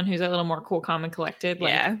that someone who's a little more cool, calm, and collected,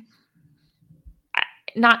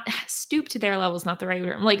 not stoop to their level is not the right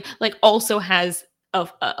term. Like also has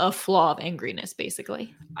a flaw of angriness,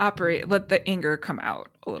 basically. Let the anger come out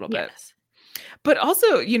a little bit. But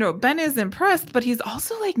also, Ben is impressed, but he's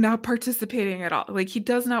also like not participating at all. Like he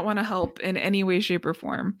does not want to help in any way, shape, or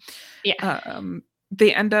form. Yeah.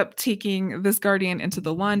 they end up taking this guardian into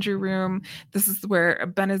the laundry room. This is where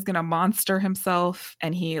Ben is going to monster himself,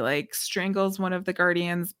 and he like strangles one of the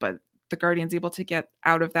guardians, but the guardian's able to get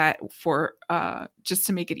out of that for just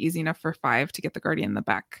to make it easy enough for Five to get the guardian in the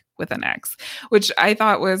back with an X, which I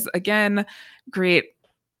thought was, again, great.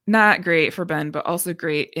 Not great for Ben, but also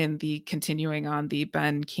great in the continuing on the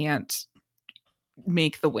Ben can't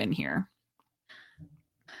make the win here.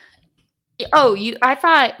 Oh, I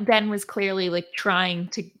thought Ben was clearly like trying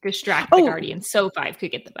to distract the guardian so Five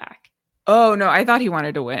could get the back. Oh no, I thought he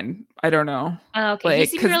wanted to win. I don't know. Okay, like, he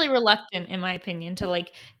seemed really reluctant, in my opinion,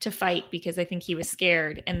 to fight, because I think he was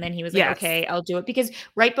scared, and then he was like, Yes. okay, I'll do it. Because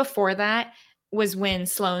right before that was when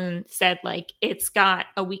Sloane said, like, it's got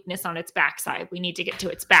a weakness on its backside. We need to get to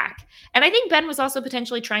its back. And I think Ben was also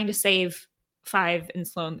potentially trying to save Five and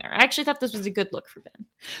Sloane there. I actually thought this was a good look for Ben.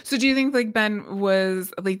 So do you think like Ben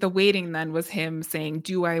was like the waiting then was him saying,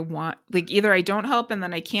 do I want, like, either I don't help and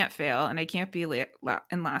then I can't fail and I can't be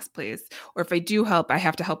in last place, or if I do help, I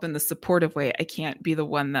have to help in the supportive way. I can't be the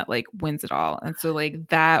one that like wins it all. And so like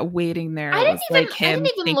that waiting there was like him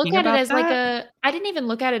thinking about that. I didn't even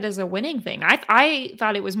look at it as a winning thing. I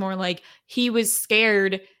thought it was more like he was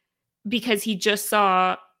scared because he just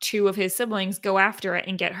saw two of his siblings go after it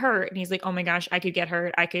and get hurt. And he's like, oh my gosh, I could get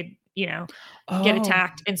hurt. I could, get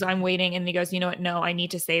attacked. And so I'm waiting. And he goes, you know what? No, I need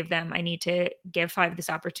to save them. I need to give Five this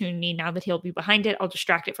opportunity. Now that he'll be behind it, I'll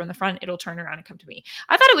distract it from the front. It'll turn around and come to me.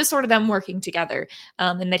 I thought it was sort of them working together.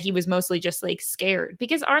 And that he was mostly just like scared,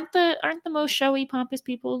 because aren't the most showy, pompous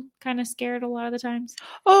people kind of scared a lot of the times?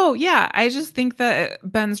 Oh yeah. I just think that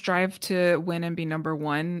Ben's drive to win and be number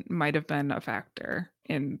one might have been a factor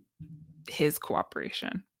in his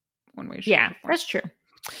cooperation. One way. Yeah, that's true.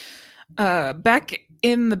 Back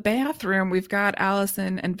in the bathroom, we've got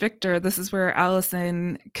Allison and Victor. This is where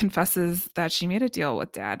Allison confesses that she made a deal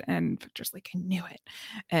with Dad, and Victor's like, I knew it.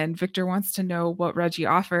 And Victor wants to know what Reggie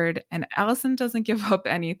offered, and Allison doesn't give up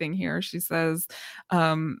anything here. She says,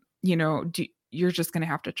 you're just going to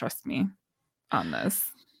have to trust me on this.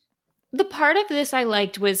 The part of this I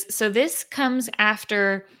liked was, so this comes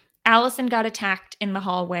after Allison got attacked in the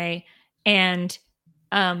hallway, and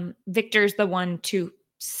Victor's the one to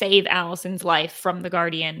save Allison's life from the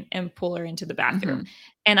guardian and pull her into the bathroom. Mm-hmm.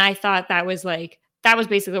 And I thought that was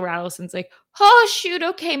basically where Allison's like, oh shoot,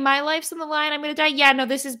 okay, my life's on the line, I'm gonna die. Yeah, no,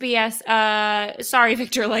 this is BS. Sorry,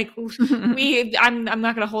 Victor, like I'm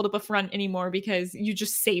not gonna hold up a front anymore because you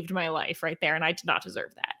just saved my life right there, and I did not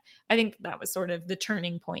deserve that. I think that was sort of the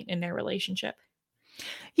turning point in their relationship.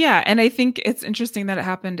 Yeah, and I think it's interesting that it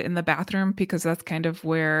happened in the bathroom, because that's kind of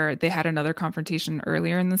where they had another confrontation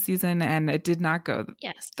earlier in the season, and it did not go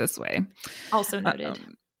this way. Also noted.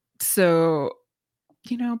 So,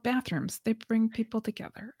 bathrooms, they bring people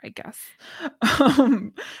together, I guess.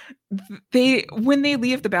 When they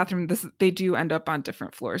leave the bathroom, they do end up on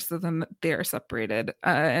different floors, so then they are separated.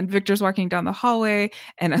 And Victor's walking down the hallway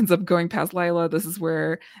and ends up going past Lila. This is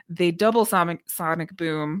where they double sonic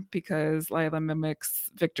boom, because Lila mimics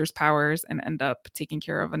Victor's powers and end up taking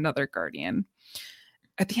care of another guardian.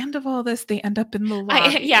 At the end of all this, they end up in the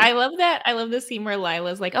lobby. I love that. I love the scene where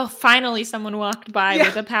Lila's like, oh, finally someone walked by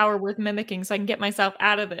with a power worth mimicking so I can get myself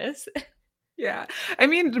out of this. Yeah. I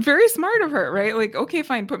mean, very smart of her, right? Like, okay,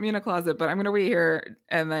 fine, put me in a closet, but I'm going to wait here.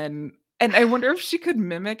 And I wonder if she could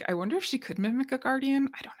mimic a guardian.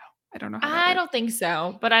 I don't know. I don't think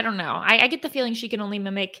so, but I don't know. I get the feeling she can only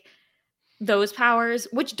mimic those powers,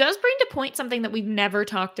 which does bring to point something that we've never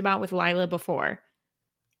talked about with Lila before.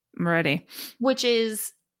 I'm ready. Which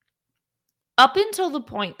is up until the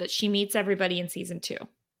point that she meets everybody in season 2.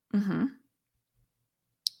 Mm-hmm.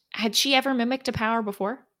 Had she ever mimicked a power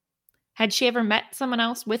before? Had she ever met someone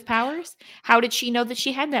else with powers? How did she know that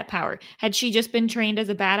she had that power? Had she just been trained as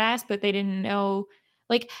a badass, but they didn't know?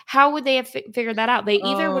 Like, how would they have figured that out? They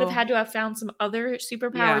either would have had to have found some other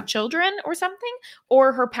superpowered children or something,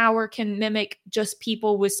 or her power can mimic just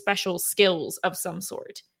people with special skills of some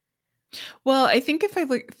sort. Well, I think if I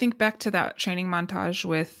think back to that training montage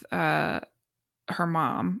with her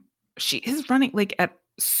mom, she is running like at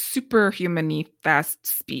superhuman-y fast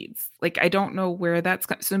speeds. Like, I don't know where that's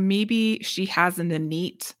so maybe she has an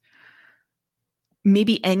innate,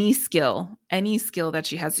 maybe any skill that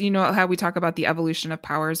she has. You know how we talk about the evolution of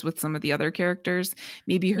powers with some of the other characters?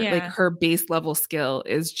 Maybe her like her base level skill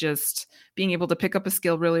is just being able to pick up a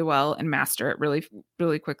skill really well and master it really,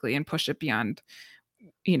 really quickly and push it beyond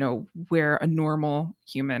where a normal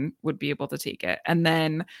human would be able to take it. And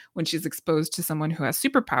then when she's exposed to someone who has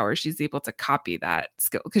superpowers, she's able to copy that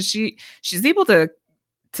skill, because she's able to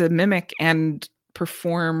mimic and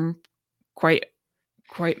perform quite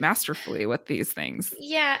quite masterfully with these things.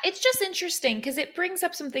 Yeah, it's just interesting because it brings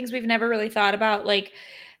up some things we've never really thought about, like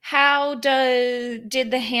how did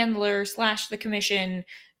the handler / the commission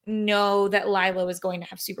know that Lila was going to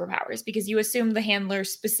have superpowers? Because you assume the handler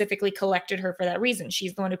specifically collected her for that reason.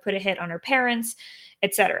 She's the one who put a hit on her parents,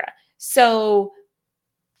 etc. So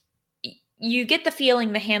you get the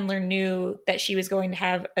feeling the handler knew that she was going to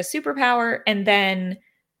have a superpower, and then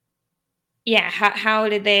how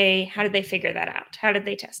did they figure that out? How did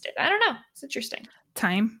they test it? I don't know. It's interesting.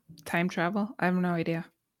 Time travel? I have no idea.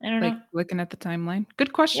 I don't know. Looking at the timeline.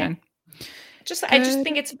 Good question. Yeah. I just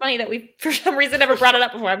think it's funny that we, for some reason, never brought it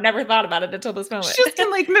up before. I've never thought about it until this moment. She just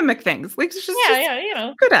can mimic things. Just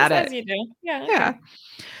good at it. As you do. Yeah. Yeah. Okay.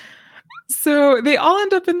 So they all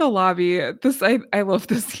end up in the lobby. I love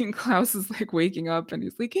this scene. Klaus is waking up and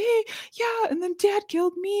he's like, hey, yeah, and then Dad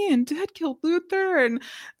killed me and Dad killed Luther, and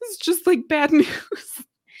this is just bad news.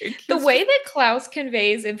 The way that Klaus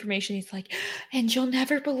conveys information, he's like, and you'll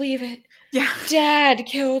never believe it. Yeah. Dad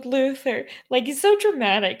killed Luther. He's so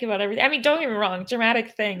dramatic about everything. I mean, don't get me wrong,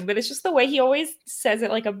 dramatic thing, but it's just the way he always says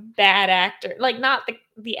it like a bad actor. Not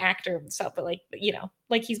the actor himself,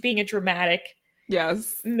 but he's being a dramatic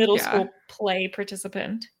middle school play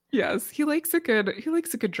participant. Yes, he likes a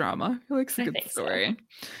good drama. He likes a good story.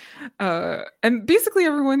 So. And basically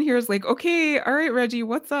everyone here is like, okay, all right, Reggie,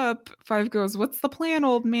 what's up? Five goes, what's the plan,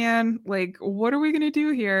 old man? What are we gonna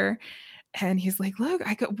do here? And he's like, look,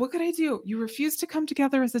 what could I do? You refused to come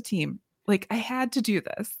together as a team. I had to do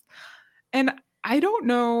this. And I don't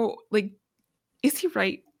know, is he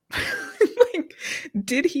right?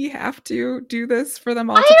 Did he have to do this for them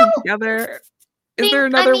all to come together? Is there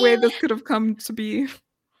another way this could have come to be?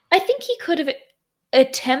 I think he could have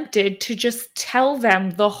attempted to just tell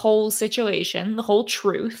them the whole situation, the whole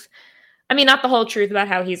truth. I mean, not the whole truth about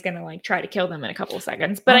how he's going to try to kill them in a couple of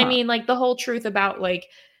seconds, but I mean the whole truth about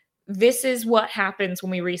this is what happens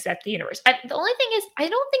when we reset the universe. The only thing is, I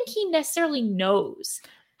don't think he necessarily knows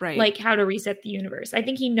how to reset the universe. I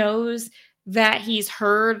think he knows that he's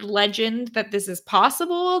heard legend that this is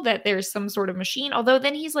possible, that there's some sort of machine, although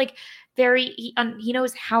then he's he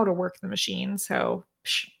knows how to work the machine. So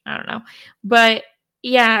I don't know, but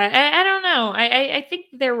yeah, I don't know. I think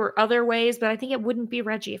there were other ways, but I think it wouldn't be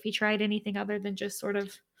Reggie if he tried anything other than just sort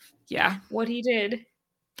of what he did.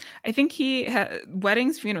 I think he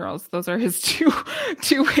weddings, funerals. Those are his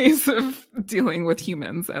two ways of dealing with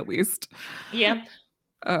humans, at least. Yeah.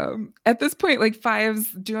 At this point,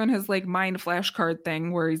 Five's doing his mind flashcard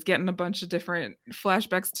thing where he's getting a bunch of different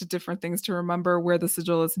flashbacks to different things to remember where the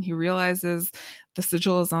sigil is, and he realizes the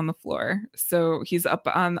sigil is on the floor. So he's up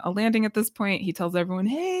on a landing at this point. He tells everyone,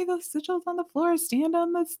 hey, the sigil's on the floor, stand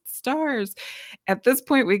on the stars. At this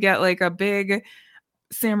point, we get a big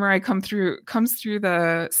samurai comes through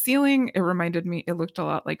the ceiling. It reminded me, it looked a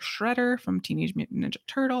lot like Shredder from Teenage Mutant Ninja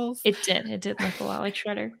Turtles. It did look a lot like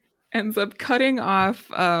Shredder. Ends up cutting off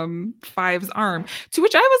Five's arm, to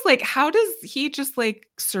which I was like, how does he just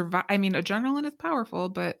survive? I mean, adrenaline is powerful,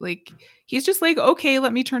 but he's just okay,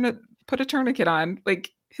 let me put a tourniquet on.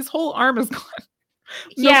 His whole arm is gone.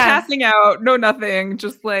 No passing out, no nothing,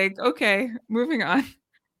 just okay, moving on.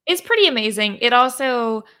 It's pretty amazing. It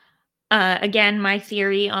also again, my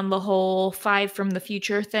theory on the whole Five from the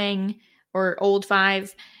future thing, or old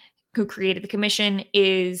Five who created the commission,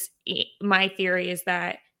 is my theory is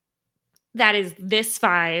that is this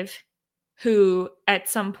Five who at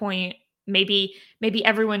some point, maybe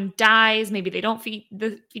everyone dies, maybe they don't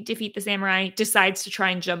defeat the samurai, decides to try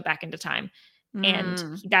and jump back into time.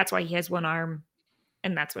 And that's why he has one arm,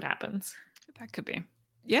 and that's what happens. That could be.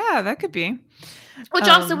 Yeah, that could be. Which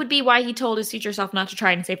also would be why he told his future self not to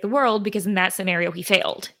try and save the world, because in that scenario he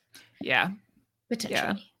failed. Yeah. Potentially.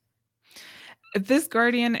 Yeah. This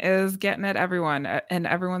Guardian is getting at everyone, and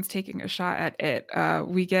everyone's taking a shot at it.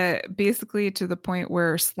 We get basically to the point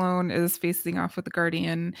where Sloane is facing off with the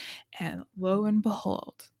Guardian, and lo and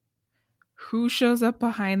behold, who shows up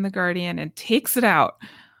behind the Guardian and takes it out?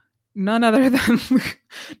 None other than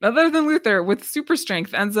Luther with super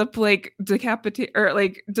strength, ends up debilitating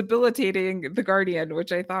the Guardian,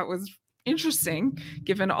 which I thought was interesting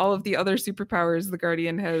given all of the other superpowers the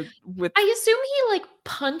Guardian had. I assume he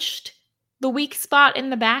punched the weak spot in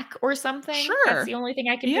the back or something. Sure. That's the only thing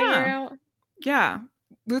I can figure out. Yeah.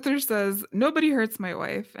 Luther says, nobody hurts my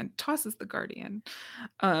wife, and tosses the Guardian.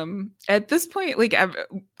 At this point,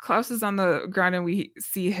 Klaus is on the ground and we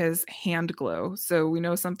see his hand glow. So we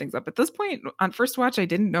know something's up. At this point, on first watch, I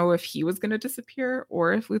didn't know if he was going to disappear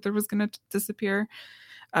or if Luther was going to disappear.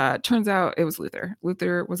 Turns out it was Luther.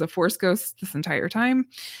 Luther was a Force ghost this entire time.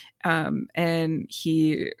 And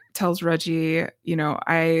he tells Reggie,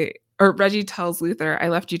 or Reggie tells Luther, I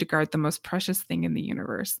left you to guard the most precious thing in the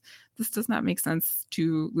universe. This does not make sense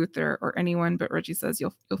to Luther or anyone, but Reggie says,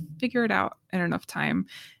 you'll figure it out in enough time.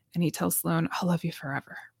 And he tells Sloane, I'll love you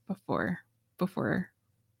forever before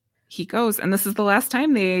he goes. And this is the last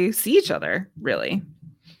time they see each other, really.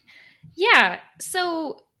 Yeah.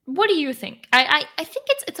 So what do you think? I think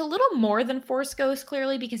it's a little more than Force Ghost,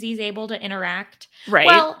 clearly, because he's able to interact. Right.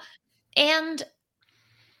 Well, and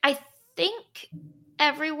I think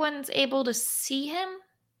everyone's able to see him.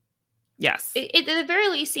 Yes. It at the very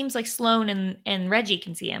least seems like Sloane and Reggie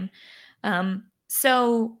can see him.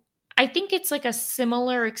 So I think it's like a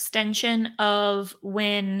similar extension of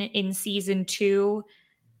when in season 2,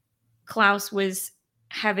 Klaus was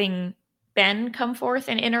having Ben come forth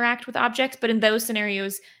and interact with objects, but in those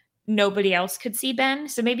scenarios, nobody else could see Ben.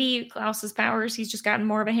 So maybe Klaus's powers, he's just gotten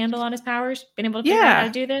more of a handle on his powers, been able to figure out how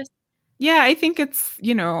to do this. Yeah, I think it's,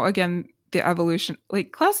 again, the evolution.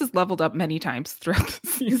 Like, Klaus has leveled up many times throughout the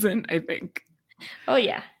season, I think. Oh,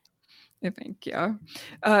 yeah. I think, yeah.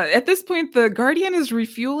 At this point, the Guardian is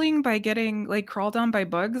refueling by getting, like, crawled on by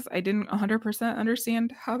bugs. I didn't 100%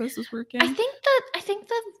 understand how this is working. I think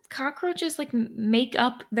the cockroaches, like, make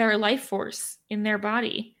up their life force in their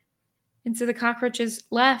body. And so the cockroaches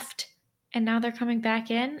left, and now they're coming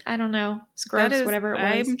back in. I don't know. It's gross, whatever it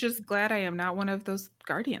was. I'm just glad I am not one of those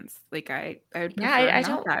Guardians. Like, I would prefer I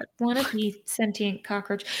don't want to be sentient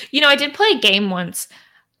cockroach. I did play a game once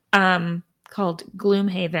called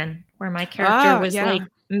Gloomhaven, where my character was like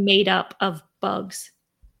made up of bugs.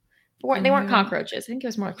 They weren't cockroaches. I think it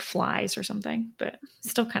was more like flies or something, but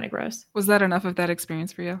still kind of gross. Was that enough of that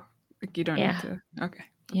experience for you? Like, you don't need to. Okay.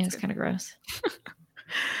 Yeah, it's kind of gross.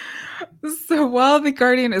 So while the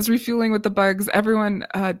Guardian is refueling with the bugs, everyone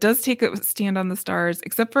does take a stand on the stars,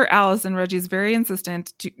 except for Allison. Reggie's very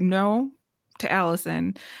insistent to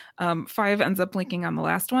Allison. 5 ends up blinking on the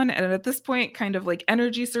last one. And at this point, kind of like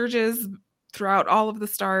energy surges throughout all of the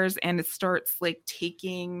stars, and it starts like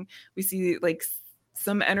we see like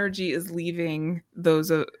some energy is leaving those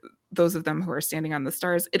of them who are standing on the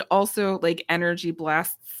stars. It also like energy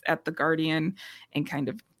blasts at the Guardian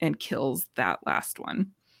and kills that last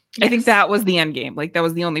one. Yes. I think that was the end game. Like, that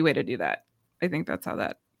was the only way to do that. I think that's how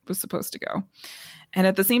that was supposed to go. And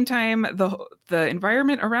at the same time, the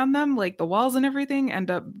environment around them, like the walls and everything,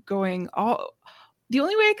 end up going all. The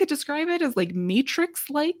only way I could describe it is like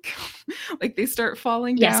Matrix-like. Like, they start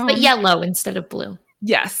falling down. Yes, but yellow instead of blue.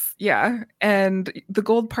 Yes, yeah. And the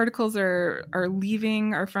gold particles are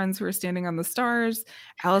leaving our friends who are standing on the stars.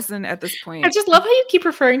 Allison, at this point, I just love how you keep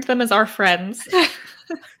referring to them as our friends.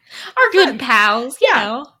 Our good pals,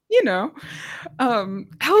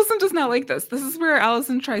 Allison does not like this. This is where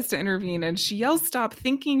Allison tries to intervene, and she yells stop,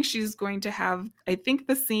 thinking she's going to have, I think,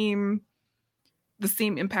 the same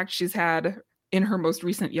impact she's had in her most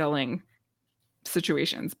recent yelling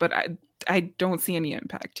situations, but I don't see any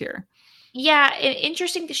impact here. Yeah,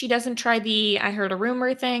 interesting that she doesn't try the I heard a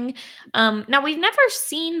rumor thing. Now, we've never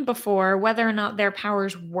seen before whether or not their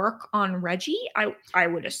powers work on Reggie. I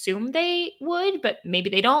would assume they would, but maybe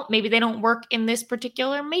they don't. Maybe they don't work in this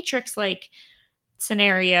particular Matrix-like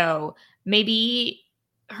scenario. Maybe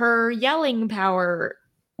her yelling power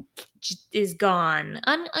is gone.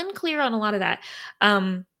 Unclear on a lot of that.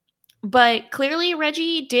 But clearly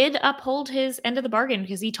Reggie did uphold his end of the bargain,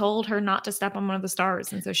 because he told her not to step on one of the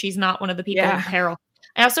stars. And so she's not one of the people in peril.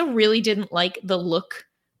 I also really didn't like the look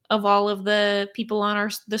of all of the people on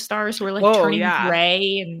the stars who were like turning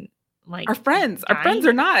gray and like our friends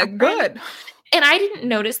are not good. And I didn't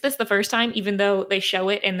notice this the first time, even though they show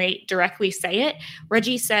it and they directly say it.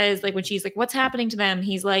 Reggie says, like, when she's like, what's happening to them?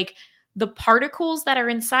 He's like, the particles that are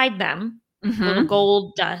inside them, little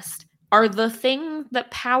gold dust, are the thing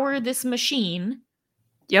that power this machine.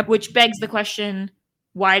 Yep. Which begs the question,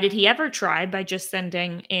 why did he ever try by just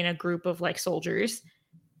sending in a group of like soldiers?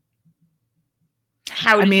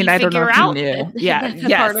 How did he figure out that the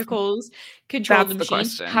particles control the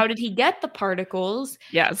machine? How did he get the particles?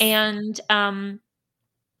 Yes. And why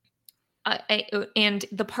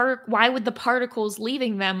would the particles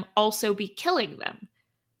leaving them also be killing them?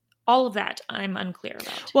 All of that I'm unclear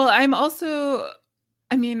about. Well, I'm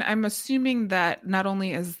assuming that not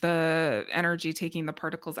only is the energy taking the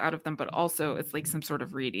particles out of them, but also it's like some sort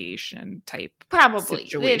of radiation type. Probably.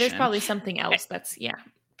 Situation. There's probably something else that's,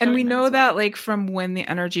 And we know that like from when the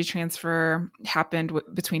energy transfer happened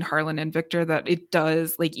between Harlan and Victor, that it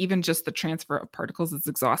does, like, even just the transfer of particles is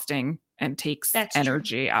exhausting and takes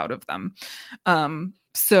energy out of them.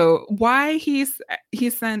 So why he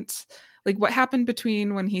sent, like, what happened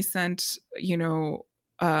between when he sent,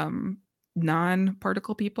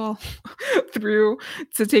 non-particle people through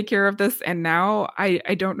to take care of this. And now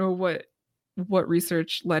I don't know what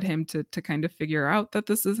research led him to kind of figure out that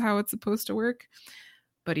this is how it's supposed to work,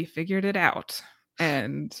 but he figured it out.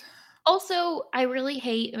 And also, I really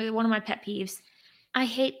hate, one of my pet peeves, I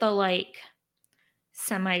hate the like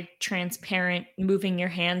semi-transparent moving your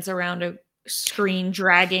hands around a screen,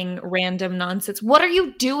 dragging random nonsense. What are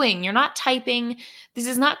you doing? You're not typing. This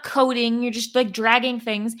is not coding. You're just like dragging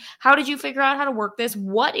things. How did you figure out how to work this?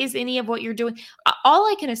 What is any of what you're doing? All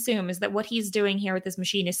I can assume is that what he's doing here with this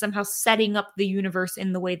machine is somehow setting up the universe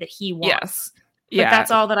in the way that he wants. Yes. Yeah. That's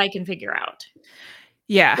all that I can figure out.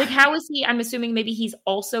 Yeah. Like, how is he? I'm assuming maybe he's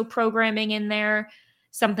also programming in there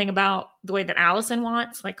something about the way that Allison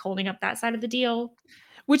wants, like holding up that side of the deal.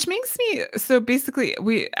 Which makes me, so basically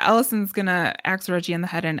Allison's gonna axe Reggie in the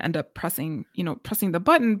head and end up pressing the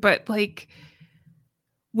button. But like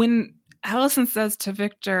when Allison says to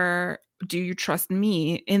Victor, do you trust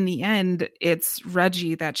me? In the end, it's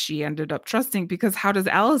Reggie that she ended up trusting, because how does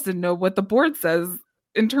Allison know what the board says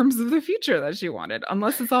in terms of the future that she wanted,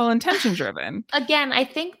 unless it's all intention driven? Again, I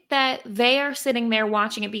think that they are sitting there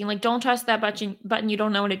watching it being like, don't trust that button, you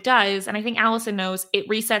don't know what it does. And I think Allison knows it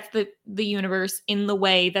resets the universe in the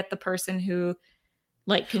way that the person who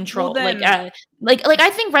like control, like I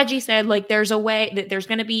think Reggie said, like, there's a way that there's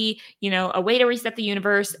going to be, a way to reset the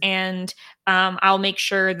universe, and I'll make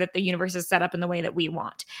sure that the universe is set up in the way that we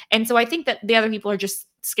want. And so I think that the other people are just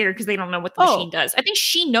scared because they don't know what the machine does. I think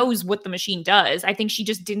she knows what the machine does. I think she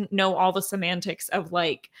just didn't know all the semantics of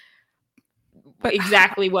like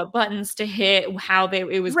exactly what buttons to hit, how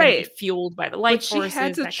it was going to be fueled by the light forces. She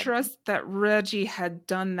had to trust that Reggie had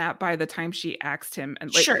done that by the time she axed him,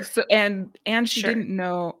 and like, sure. So, and she didn't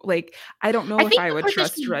know. Like, I don't know if I would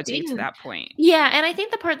trust Reggie to that point. Yeah, and I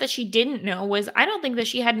think the part that she didn't know was, I don't think that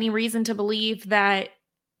she had any reason to believe that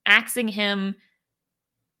axing him.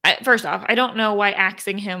 First off, I don't know why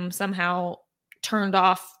axing him somehow turned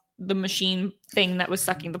off the machine thing that was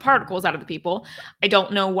sucking the particles out of the people. I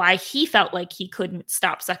don't know why he felt like he couldn't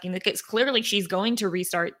stop sucking because clearly she's going to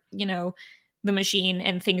restart, the machine,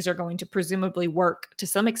 and things are going to presumably work to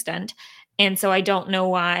some extent. And so I don't know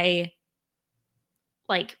why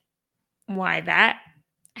that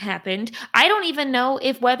happened. I don't even know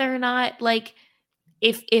whether or not, like,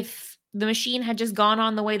 if the machine had just gone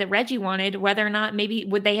on the way that Reggie wanted, whether or not maybe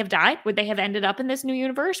would they have died? Would they have ended up in this new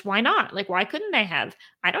universe? Why not? Like, why couldn't they have?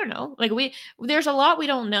 I don't know. Like, there's a lot we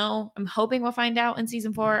don't know. I'm hoping we'll find out in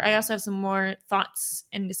season 4. I also have some more thoughts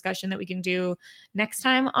and discussion that we can do next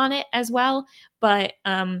time on it as well. But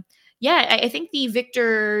yeah, I think the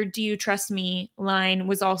Victor, do you trust me line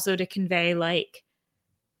was also to convey like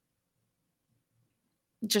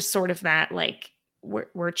just sort of that, like,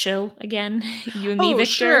 we're chill again, you and me, Victor.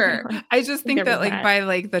 Sure. I just think that like by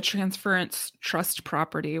like the transference trust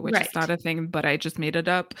property, which is not a thing, but I just made it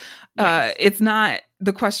up. Yes. It's not,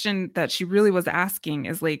 the question that she really was asking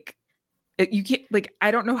is like, you can't, like,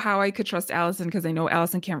 I don't know how I could trust Allison because I know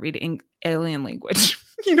Allison can't read alien language.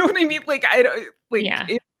 You know what I mean? Like, I don't like,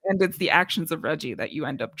 and it's the actions of Reggie that you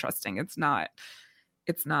end up trusting. It's not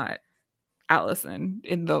Allison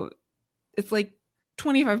it's like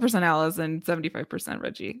 25% Allison, 75%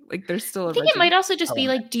 Reggie. Like, there's still I think it might also just be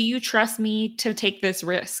like, do you trust me to take this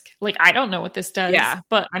risk? Like, I don't know what this does,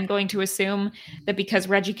 but I'm going to assume that because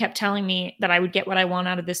Reggie kept telling me that I would get what I want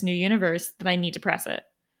out of this new universe, that I need to press it.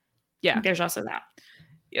 Yeah. There's also that.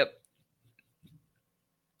 Yep.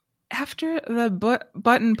 After the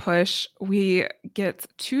button push, we get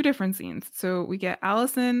 2 different scenes. So we get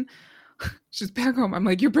Allison, she's back home. I'm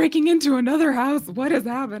like, you're breaking into another house. What is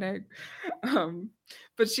happening?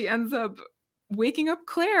 But she ends up waking up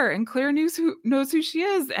Claire, and Claire knows who she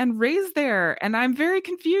is, and Ray's there, and I'm very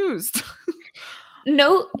confused.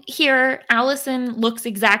 Note here, Allison looks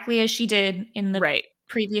exactly as she did in the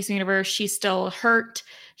previous universe. She's still hurt.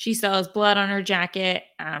 She still has blood on her jacket.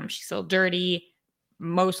 She's still dirty.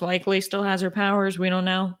 Most likely still has her powers. We don't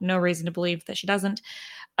know. No reason to believe that she doesn't.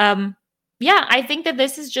 Yeah, I think that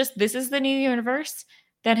this is the new universe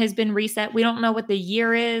that has been reset. We don't know what the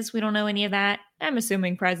year is. We don't know any of that. I'm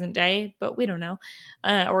assuming present day, but we don't know.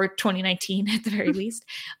 Or 2019 at the very least.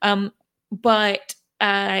 But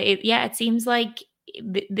it seems like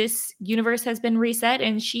this universe has been reset,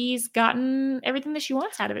 and she's gotten everything that she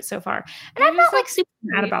wants out of it so far. And I'm not like super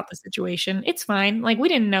mad about the situation. It's fine. Like, we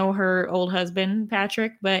didn't know her old husband,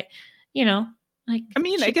 Patrick, but like, I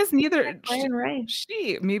mean, I guess neither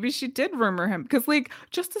maybe she did rumor him, because like,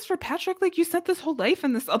 justice for Patrick, like, you set this whole life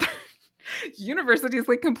in this other universe that he's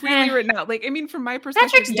like completely written out. Like, I mean, from my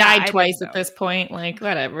perspective, Patrick's died twice at this point. Like,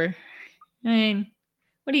 whatever. I mean,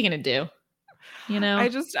 what are you gonna do? You know,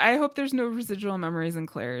 I hope there's no residual memories in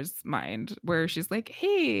Claire's mind where she's like,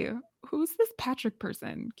 hey, who's this Patrick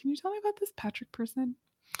person? Can you tell me about this Patrick person?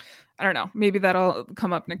 I don't know. Maybe that'll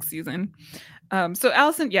come up next season. So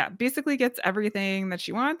Allison, basically gets everything that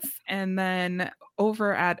she wants. And then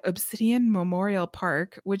over at Obsidian Memorial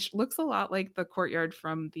Park, which looks a lot like the courtyard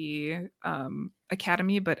from the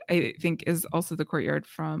Academy, but I think is also the courtyard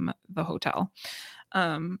from the hotel.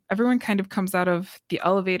 Everyone kind of comes out of the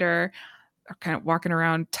elevator, are kind of walking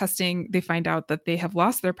around testing. They find out that they have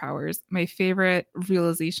lost their powers. My favorite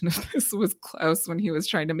realization of this was Klaus when he was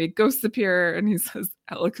trying to make ghosts appear and he says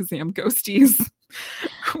Alakazam ghosties,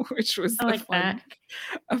 which was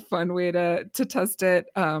a fun way to test it.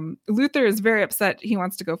 Luther is very upset. He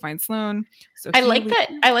wants to go find Sloane. So I like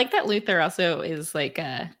that Luther also is like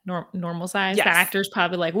a normal size. Yes. The actor's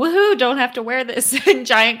probably like, woohoo, don't have to wear this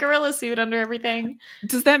giant gorilla suit under everything.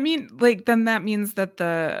 Does that mean then that means that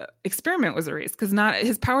the experiment was erased? Because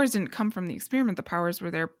his powers didn't come from the experiment. The powers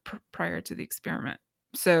were there prior to the experiment.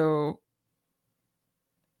 So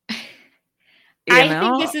I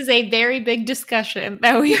think this is a very big discussion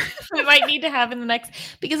that we might need to have in the next,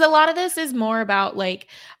 because a lot of this is more about I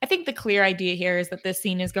think the clear idea here is that this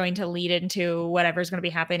scene is going to lead into whatever's going to be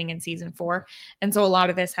happening in season 4. And so a lot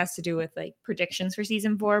of this has to do with predictions for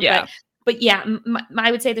season 4. Yeah. But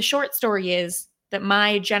I would say the short story is that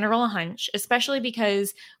my general hunch, especially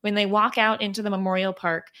because when they walk out into the memorial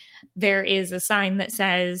park, there is a sign that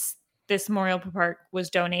says this memorial park was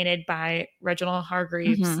donated by Reginald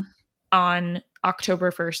Hargreaves on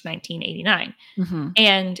October 1st, 1989.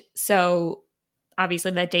 And so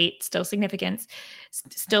obviously that date still significant.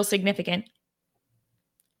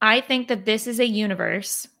 I think that this is a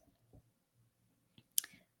universe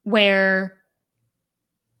where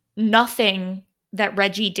nothing that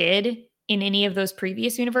Reggie did in any of those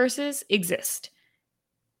previous universes exist.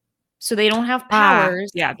 So they don't have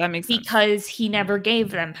powers. That makes sense. Because he never gave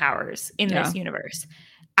them powers in this universe.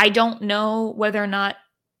 I don't know whether or not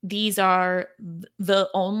these are the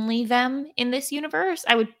only them in this universe.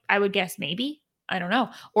 I would guess maybe. I don't know.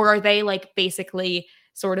 Or are they basically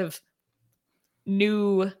sort of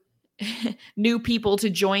new people to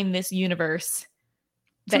join this universe?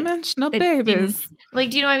 Dimensional babies. Do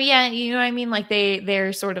you know what I mean? Yeah, you know what I mean?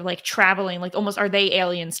 They're sort of traveling, almost, are they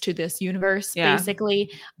aliens to this universe,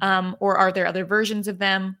 basically? Or are there other versions of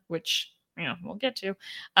them, which we'll get to.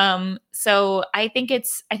 So I think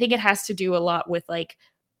it has to do a lot with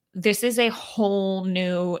this is a whole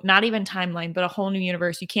new, not even timeline, but a whole new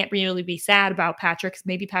universe. You can't really be sad about Patrick, because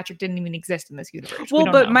maybe Patrick didn't even exist in this universe.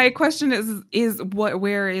 Well, but my question are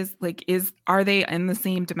they in the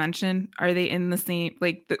same dimension? Are they in the same,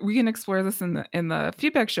 we can explore this in the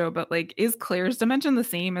feedback show, but is Claire's dimension the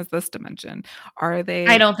same as this dimension? Are they?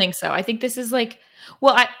 I don't think so. I think this is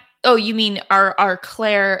oh, you mean our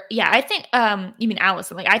Claire? Yeah, I think you mean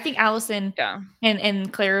Allison. I think Allison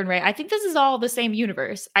and Claire and Ray, I think this is all the same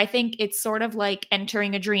universe. I think it's sort of like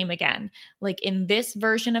entering a dream again. In this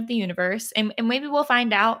version of the universe. And maybe we'll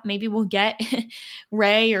find out, maybe we'll get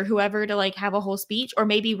Ray or whoever to have a whole speech, or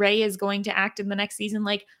maybe Ray is going to act in the next season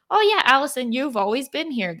oh yeah, Allison, you've always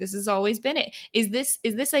been here. This has always been it. Is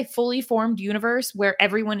this a fully formed universe where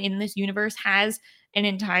everyone in this universe has an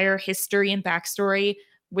entire history and backstory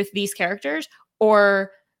with these characters?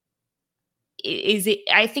 Or is it,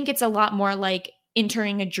 I think it's a lot more like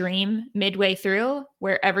entering a dream midway through,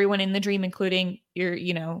 where everyone in the dream, including your,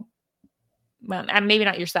 well, maybe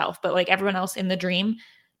not yourself, but everyone else in the dream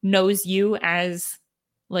knows you as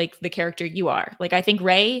the character you are. I think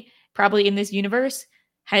Ray probably in this universe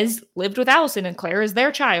has lived with Allison, and Claire is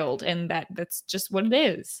their child, and that's just what it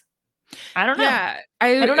is. I don't know. Yeah,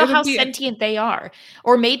 I don't know how sentient they are.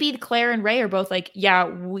 Or maybe Claire and Ray are both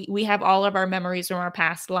we have all of our memories from our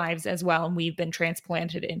past lives as well, and we've been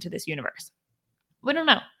transplanted into this universe. We don't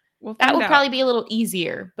know. That would probably be a little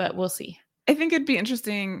easier, but we'll see. I think it'd be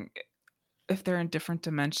interesting if they're in different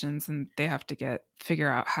dimensions and they have to figure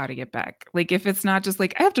out how to get back. If it's not just I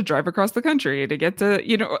have to drive across the country to get to,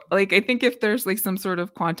 I think if there's some sort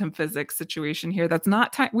of quantum physics situation here, that's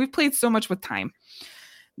not time. We've played so much with time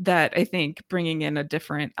that I think bringing in a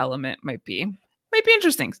different element might be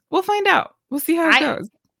interesting. We'll find out. We'll see how it goes.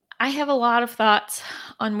 I have a lot of thoughts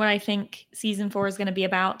on what I think season 4 is going to be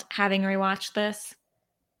about, having rewatched this.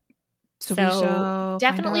 So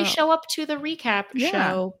definitely show up to the recap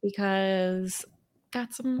show, because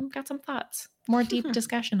got some thoughts. More deep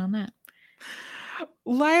discussion on that.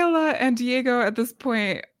 Lila and Diego at this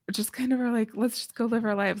point just kind of are let's just go live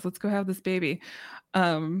our lives. Let's go have this baby.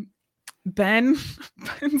 Ben's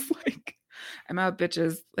I'm out,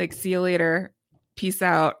 bitches. See you later. Peace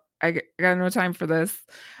out. I got no time for this.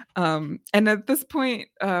 And at this point,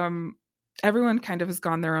 everyone kind of has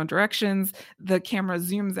gone their own directions. The camera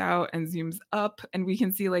zooms out and zooms up, and we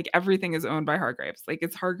can see like everything is owned by Hargreaves. Like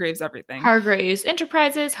it's Hargreaves everything. Hargreaves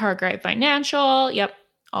Enterprises, Hargrave Financial. Yep,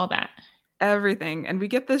 all that. Everything. And we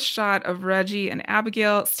get this shot of Reggie and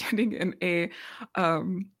Abigail standing in a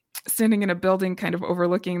building kind of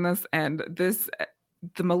overlooking this, and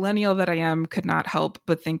the millennial that I am could not help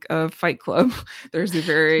but think of Fight Club. There's a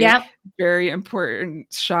very very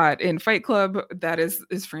important shot in Fight Club that is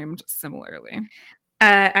framed similarly.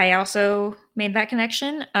 I also made that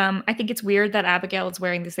connection. I think it's weird that Abigail is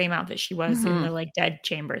wearing the same outfit she was in the like dead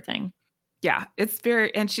chamber thing. Yeah, it's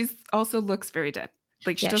very, and she's also looks very dead.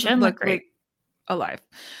 Like she Yeah, doesn't look like alive.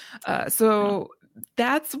 So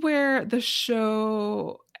that's where the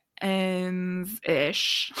show ends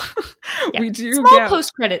ish. We do small get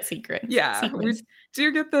post-credit sequence. we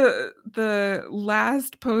do get the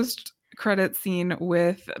last post-credit scene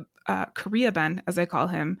with Korea Ben, as I call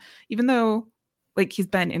him, even though like he's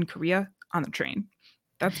been in Korea on the train.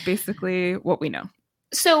 That's basically what we know.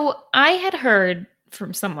 So I had heard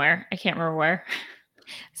from somewhere, I can't remember where,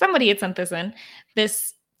 somebody had sent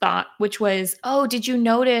this thought, which was, oh, did you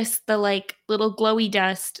notice the like little glowy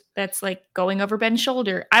dust that's like going over Ben's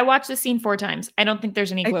shoulder? I watched the scene 4 times. I don't think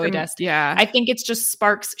there's any glowy dust. Yeah. I think it's just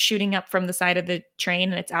sparks shooting up from the side of the train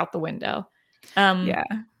and it's out the window.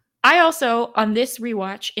 I also, on this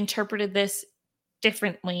rewatch, interpreted this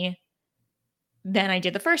differently than I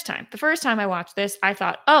did the first time. The first time I watched this, I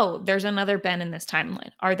thought, oh, there's another Ben in this timeline.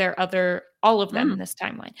 Are there all of them in this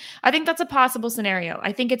timeline? I think that's a possible scenario.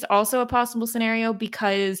 I think it's also a possible scenario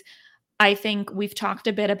because I think we've talked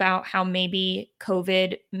a bit about how maybe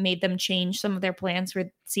COVID made them change some of their plans for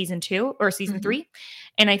season 2 or season 3.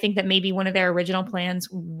 And I think that maybe one of their original plans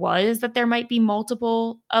was that there might be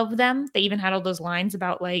multiple of them. They even had all those lines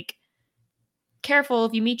about like, careful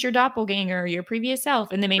if you meet your doppelganger or your previous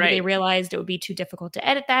self. And then maybe they realized it would be too difficult to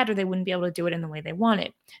edit that, or they wouldn't be able to do it in the way they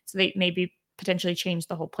wanted. So they maybe potentially changed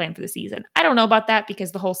the whole plan for the season. I don't know about that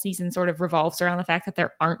because the whole season sort of revolves around the fact that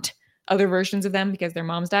there aren't other versions of them because their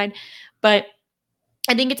moms died. But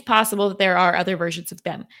I think it's possible that there are other versions of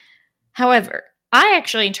them. However, I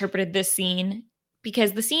actually interpreted this scene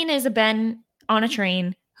because the scene is a Ben on a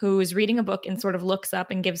train who is reading a book and sort of looks up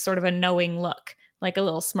and gives sort of a knowing look, like a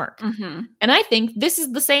little smirk. And I think this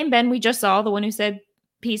is the same Ben we just saw, the one who said,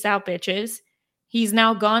 peace out, bitches. He's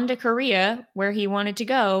now gone to Korea where he wanted to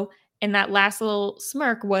go. And that last little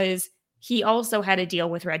smirk was he also had a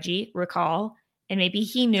deal with Reggie, recall. And maybe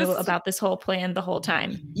he knew about this whole plan the whole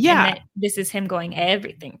time. Yeah. And that this is him going,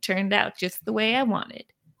 everything turned out just the way I wanted.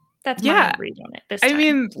 That's my read on it this time. I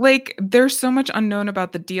mean, like, there's so much unknown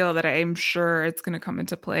about the deal that I'm sure it's going to come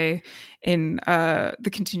into play in the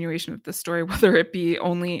continuation of the story, whether it be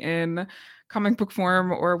only in comic book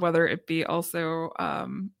form or whether it be also,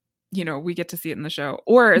 we get to see it in the show.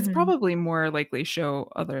 Or it's probably more likely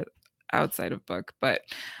show other outside of book. But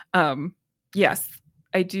yes,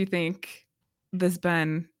 I do think this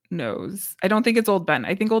Ben knows. I don't think it's old Ben.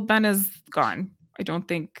 I think old Ben is gone. I don't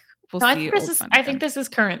think... I think this is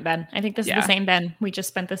current Ben. I think this is the same Ben we just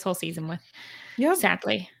spent this whole season with. Yep.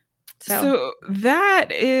 Sadly. So that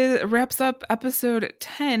wraps up episode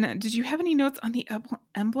 10. Did you have any notes on the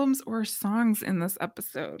emblems or songs in this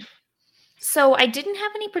episode? So I didn't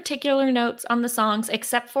have any particular notes on the songs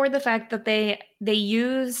except for the fact that they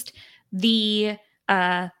used the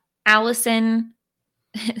Allison.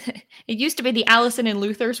 It used to be the Allison and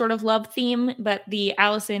Luther sort of love theme, but the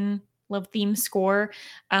Allison love theme score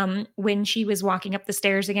when she was walking up the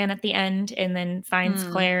stairs again at the end and then finds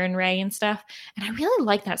Claire and Ray and stuff. And I really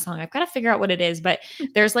like that song. I've got to figure out what it is, but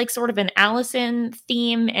there's like sort of an Allison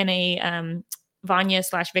theme and a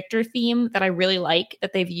Vanya/Victor theme that I really like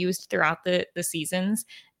that they've used throughout the seasons.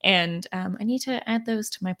 And I need to add those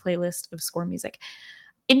to my playlist of score music.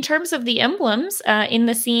 In terms of the emblems, in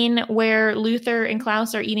the scene where Luther and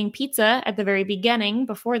Klaus are eating pizza at the very beginning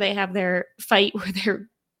before they have their fight where they're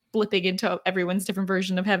blipping into everyone's different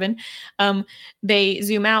version of heaven. They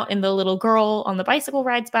zoom out and the little girl on the bicycle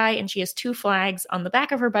rides by and she has 2 flags on the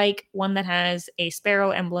back of her bike, one that has a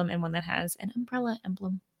sparrow emblem and one that has an umbrella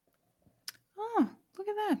emblem. Oh, look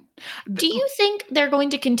at that. Do you think they're going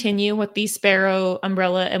to continue with these sparrow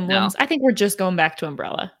umbrella emblems? No. I think we're just going back to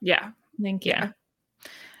umbrella. Yeah. I think,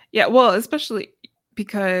 Yeah, well, especially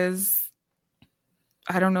because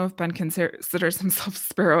I don't know if Ben considers himself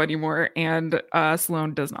Sparrow anymore, and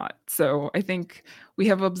Sloane does not. So I think we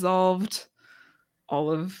have absolved all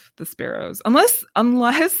of the sparrows, unless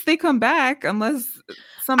they come back, unless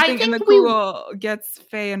something in the Google gets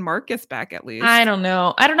Faye and Marcus back at least. I don't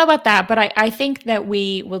know about that, but I think that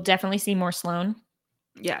we will definitely see more Sloane.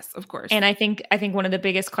 Yes, of course. And I think one of the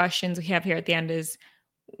biggest questions we have here at the end is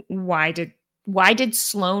why did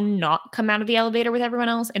Sloane not come out of the elevator with everyone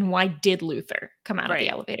else, and why did Luther come out of the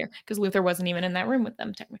elevator? Because Luther wasn't even in that room with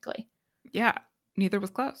them technically. Yeah, neither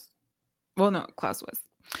was Klaus. Well, no, Klaus was.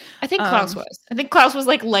 I think Klaus was. I think Klaus was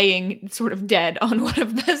like laying sort of dead on one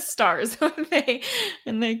of the stars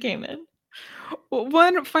when they came in. Well,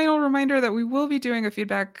 one final reminder that we will be doing a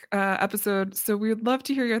feedback episode. So we would love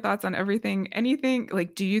to hear your thoughts on everything. Anything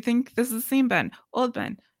like, do you think this is the same Ben? Old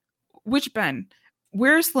Ben? Which Ben?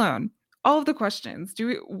 Where's Sloane? All of the questions.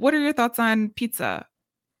 What are your thoughts on pizza?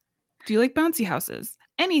 Do you like bouncy houses?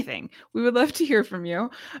 Anything. We would love to hear from you.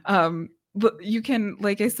 You can,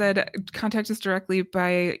 like I said, contact us directly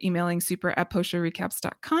by emailing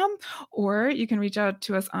super@postshowrecaps.com, or you can reach out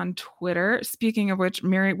to us on Twitter. Speaking of which,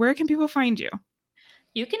 Mary, where can people find you?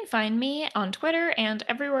 You can find me on Twitter and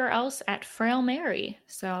everywhere else at Frail Mary.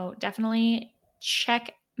 So definitely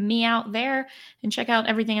check me out there and check out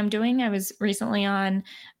everything I'm doing. I was recently on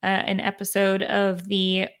an episode of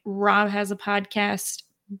the Rob Has a Podcast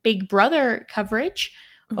Big Brother coverage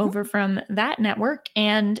over from that network.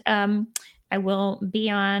 And I will be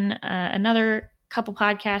on another couple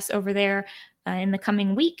podcasts over there in the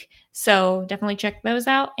coming week. So definitely check those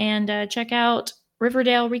out, and check out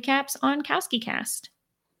Riverdale recaps on Kowski Cast.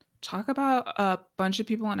 Talk about a bunch of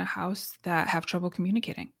people in a house that have trouble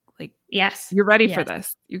communicating. Like, yes, you're ready for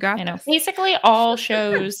this. You got I know. this. Basically, all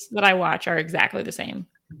shows that I watch are exactly the same.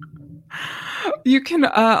 You can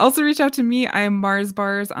also reach out to me. I am Mars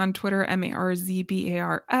Bars on Twitter,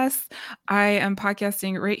 MarzBars. I am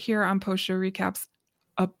podcasting right here on Post Show Recaps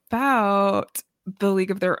about the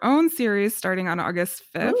League of Their Own series starting on August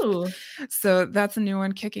 5th. Ooh. So that's a new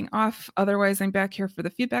one kicking off. Otherwise, I'm back here for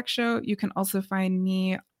the feedback show. You can also find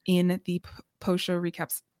me in the Post Show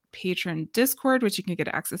Recaps Patreon Discord, which you can get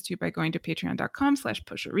access to by going to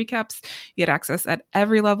patreon.com/postshowrecaps. You get access at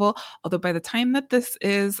every level. Although by the time that this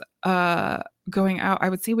is going out, I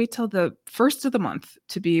would say wait till the first of the month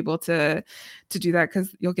to be able to do that,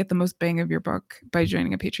 because you'll get the most bang of your buck by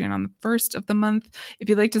joining a Patreon on the first of the month. If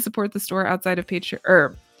you'd like to support the store outside of Patreon,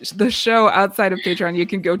 or the show outside of Patreon, you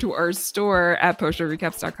can go to our store at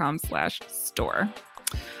postshowrecaps.com/store.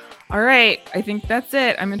 All right, I think that's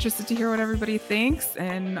it. I'm interested to hear what everybody thinks,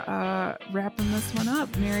 and wrapping this one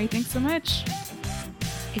up. Mary, thanks so much.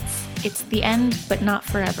 It's the end, but not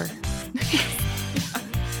forever.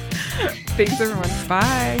 Thanks, everyone.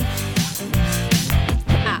 Bye.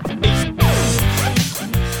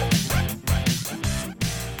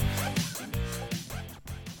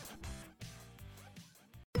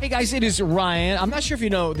 Hey guys, it is Ryan. I'm not sure if you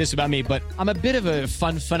know this about me, but I'm a bit of a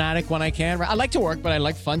fun fanatic when I can. I like to work, but I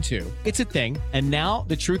like fun too. It's a thing. And now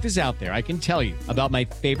the truth is out there. I can tell you about my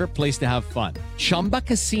favorite place to have fun. Chumba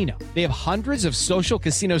Casino. They have hundreds of social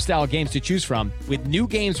casino style games to choose from, with new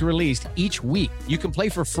games released each week. You can play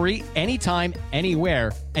for free anytime,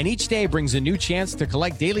 anywhere. And each day brings a new chance to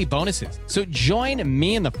collect daily bonuses. So join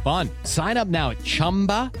me in the fun. Sign up now at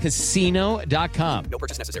ChumbaCasino.com. No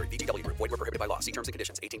purchase necessary. VGW Group. Void where prohibited by law. See terms and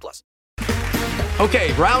conditions. 18+.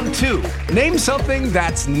 Okay, round two. Name something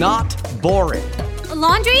that's not boring. A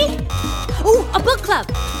laundry? Ooh, a book club.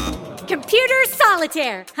 Computer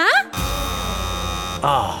solitaire, huh?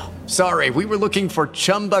 Ah, sorry. We were looking for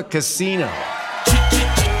Chumba Casino.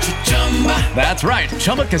 That's right.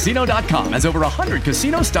 ChumbaCasino.com has over 100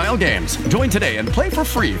 casino-style games. Join today and play for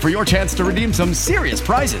free for your chance to redeem some serious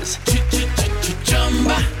prizes.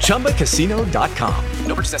 ChumbaCasino.com.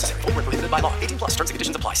 No purchase necessary. Void where prohibited by law. 18+. Terms and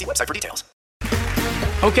conditions apply. See website for details.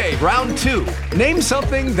 Okay, round two. Name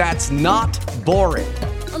something that's not boring.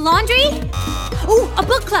 A laundry? Ooh, a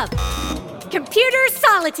book club. Computer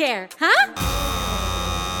solitaire, huh?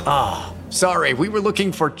 Ah, sorry. We were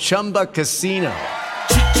looking for Chumba Casino.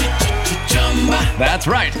 That's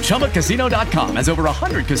right. ChumbaCasino.com has over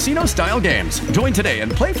 100 casino-style games. Join today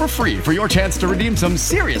and play for free for your chance to redeem some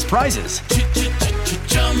serious prizes.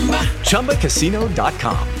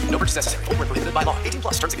 ChumbaCasino.com. No purchase necessary. Void where prohibited by law.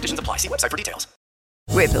 18+. Terms and conditions apply. See website for details.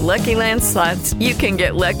 With the Lucky Land Slots, you can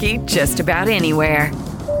get lucky just about anywhere.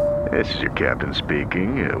 This is your captain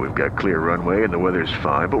speaking. We've got clear runway and the weather's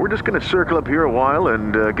fine, but we're just going to circle up here a while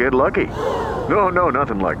and get lucky. No,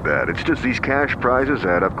 nothing like that. It's just these cash prizes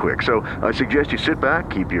add up quick. So I suggest you sit back,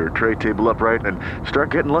 keep your tray table upright, and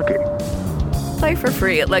start getting lucky. Play for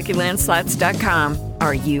free at LuckyLandSlots.com.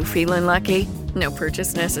 Are you feeling lucky? No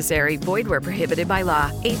purchase necessary. Void where prohibited by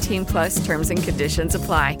law. 18+ terms and conditions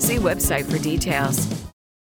apply. See website for details.